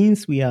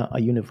 since we are a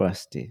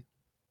university,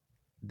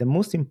 the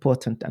most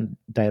important and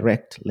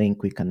direct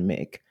link we can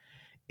make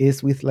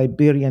is with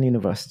Liberian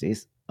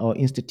universities or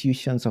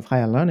institutions of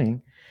higher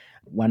learning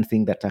One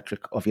thing that actually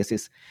obvious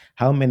is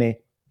how many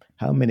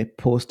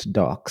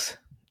postdocs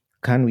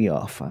can we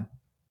offer,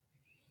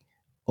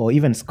 or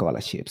even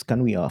scholarships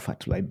can we offer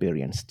to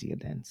Liberian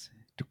students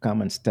to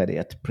come and study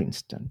at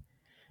Princeton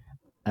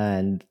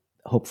and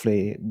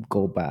hopefully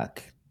go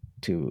back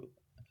to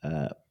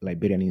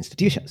Liberian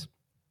institutions.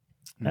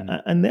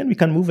 And then we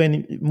can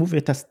move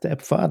it a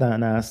step further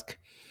and ask,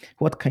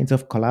 what kinds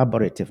of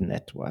collaborative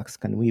networks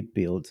can we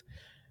build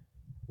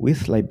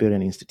with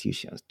Liberian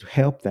institutions to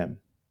help them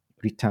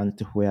return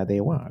to where they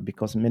were,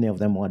 because many of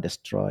them were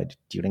destroyed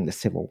during the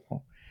Civil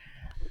War.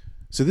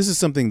 So this is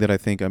something that I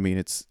think,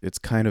 it's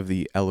kind of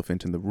the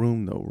elephant in the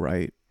room though,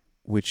 right?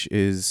 Which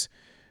is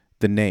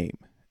the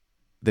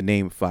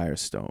name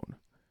Firestone.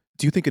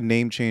 Do you think a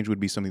name change would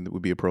be something that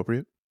would be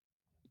appropriate?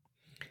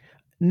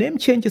 Name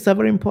changes are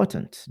very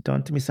important.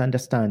 Don't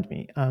misunderstand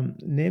me.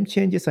 Name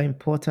changes are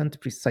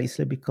important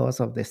precisely because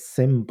of the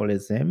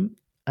symbolism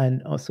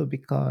and also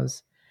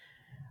because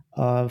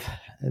of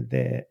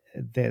the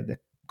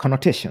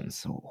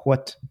connotations.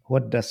 What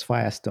does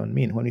Firestone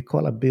mean? When we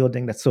call a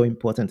building that's so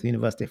important to the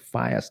university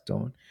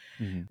Firestone,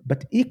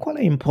 but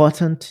equally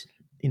important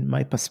in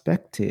my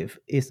perspective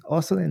is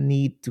also the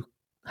need to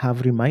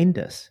have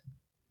reminders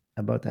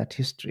about that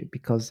history,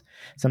 because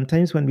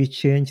sometimes when we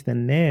change the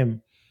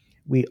name,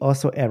 we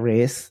also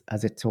erase,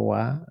 as it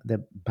were,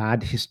 the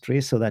bad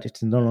history so that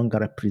it's no longer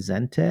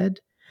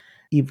represented.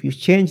 If you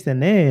change the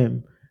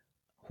name,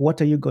 what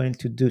are you going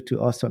to do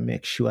to also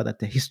make sure that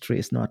the history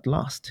is not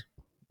lost?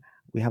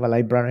 We have a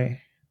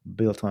library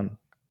built on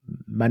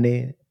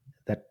money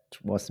that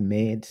was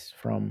made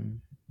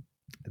from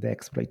the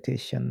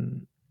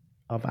exploitation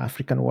of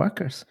African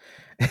workers.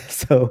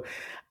 So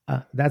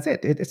that's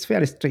it. It's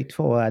fairly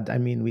straightforward.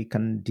 We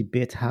can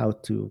debate how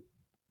to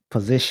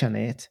position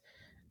it,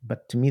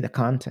 but to me, the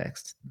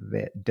context,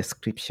 the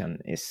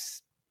description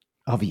is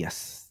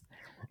obvious,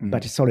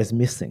 but it's always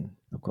missing,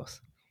 of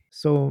course.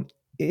 So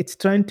it's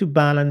trying to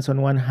balance,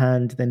 on one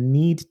hand, the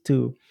need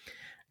to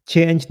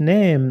change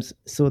names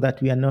so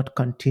that we are not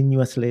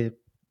continuously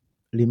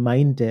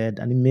reminded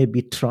and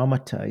maybe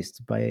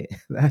traumatized by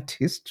that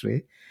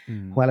history,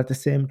 while at the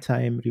same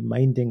time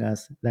reminding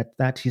us that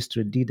that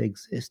history did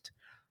exist.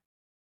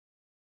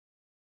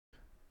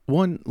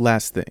 One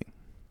last thing.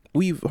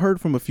 We've heard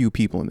from a few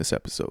people in this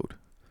episode.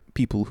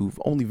 People who've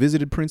only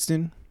visited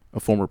Princeton, a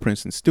former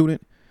Princeton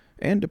student,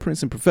 and a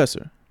Princeton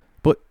professor.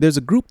 But there's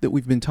a group that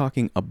we've been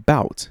talking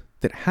about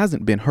that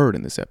hasn't been heard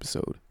in this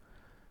episode.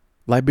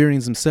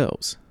 Librarians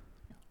themselves.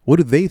 What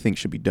do they think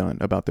should be done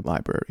about the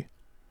library?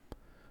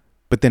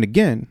 But then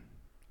again,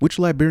 which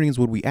librarians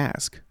would we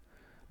ask?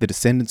 The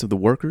descendants of the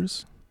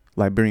workers?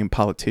 Liberian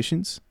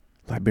politicians?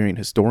 Liberian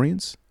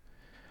historians?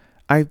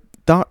 I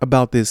thought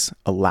about this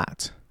a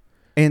lot.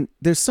 And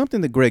there's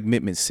something that Gregg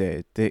Mitman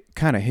said that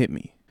kind of hit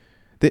me.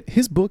 That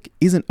his book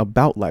isn't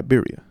about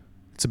Liberia.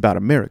 It's about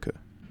America.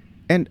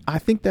 And I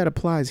think that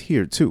applies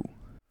here too.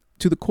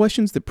 To the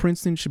questions that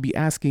Princeton should be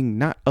asking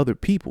not other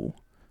people,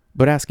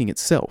 but asking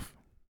itself.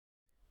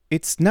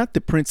 It's not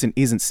that Princeton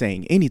isn't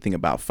saying anything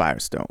about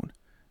Firestone.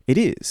 It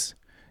is.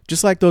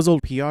 Just like those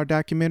old PR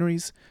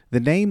documentaries,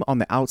 the name on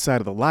the outside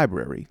of the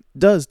library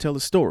does tell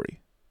a story.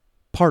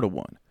 Part of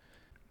one.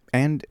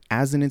 And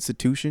as an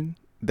institution,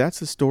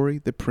 that's a story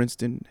that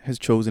Princeton has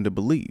chosen to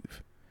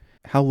believe.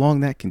 How long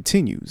that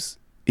continues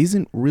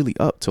isn't really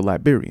up to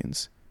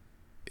Liberians.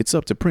 It's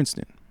up to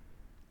Princeton.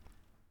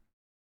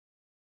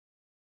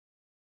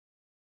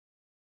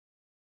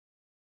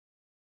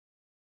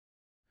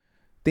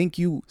 Thank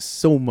you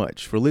so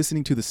much for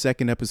listening to the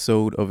second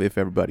episode of If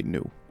Everybody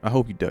Knew. I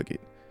hope you dug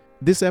it.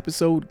 This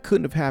episode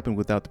couldn't have happened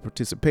without the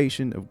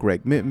participation of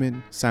Gregg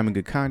Mitman, Simon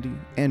Gikandi,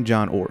 and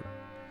Jon Ort.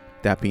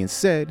 That being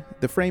said,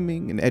 the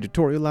framing and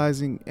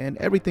editorializing and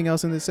everything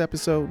else in this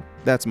episode,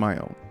 that's my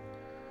own.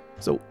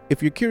 So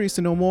if you're curious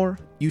to know more,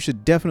 you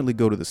should definitely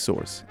go to the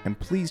source, and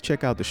please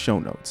check out the show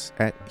notes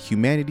at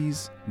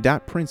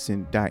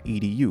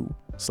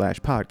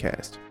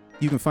humanities.princeton.edu/podcast.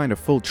 You can find a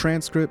full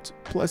transcript,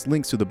 plus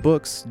links to the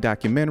books,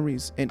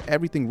 documentaries, and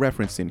everything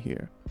referenced in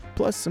here,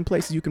 plus some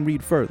places you can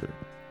read further.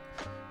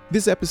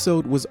 This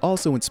episode was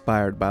also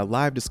inspired by a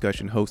live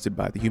discussion hosted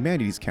by the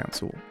Humanities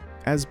Council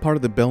as part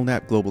of the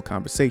Belknap Global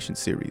Conversation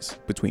series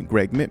between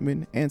Gregg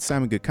Mitman and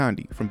Simon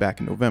Gikandi from back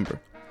in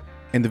November.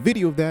 And the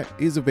video of that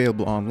is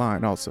available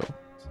online also.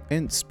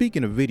 And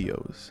speaking of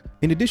videos,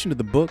 in addition to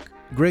the book,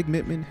 Gregg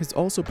Mitman has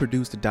also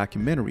produced a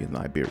documentary in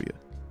Liberia.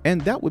 And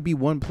that would be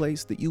one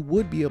place that you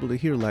would be able to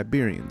hear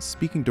Liberians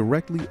speaking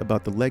directly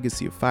about the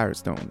legacy of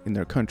Firestone in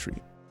their country.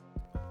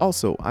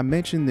 Also, I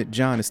mentioned that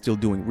Jon is still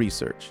doing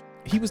research.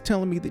 He was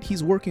telling me that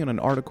he's working on an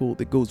article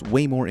that goes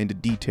way more into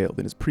detail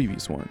than his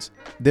previous ones.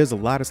 There's a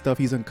lot of stuff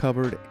he's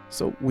uncovered,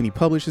 so when he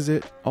publishes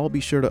it, I'll be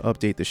sure to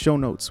update the show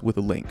notes with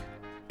a link.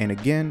 And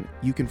again,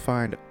 you can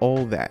find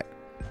all that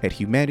at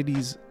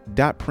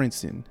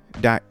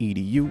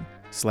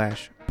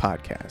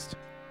humanities.princeton.edu/podcast.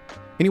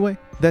 Anyway,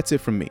 that's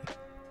it from me.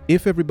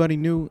 If Everybody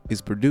Knew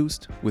is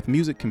produced with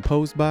music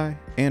composed by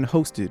and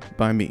hosted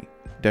by me,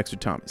 Dexter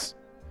Thomas.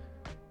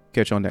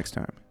 Catch y'all next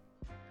time.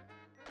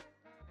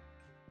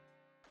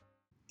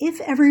 If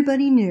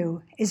Everybody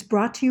Knew is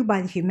brought to you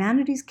by the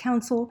Humanities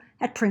Council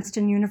at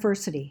Princeton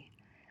University.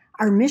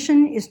 Our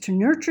mission is to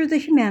nurture the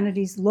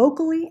humanities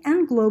locally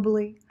and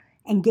globally,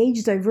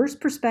 engage diverse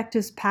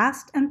perspectives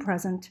past and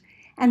present,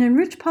 and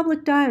enrich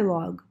public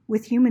dialogue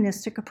with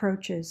humanistic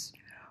approaches.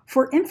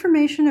 For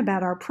information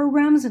about our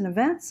programs and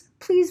events,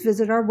 please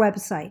visit our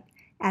website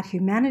at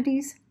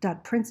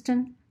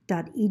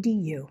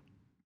humanities.princeton.edu.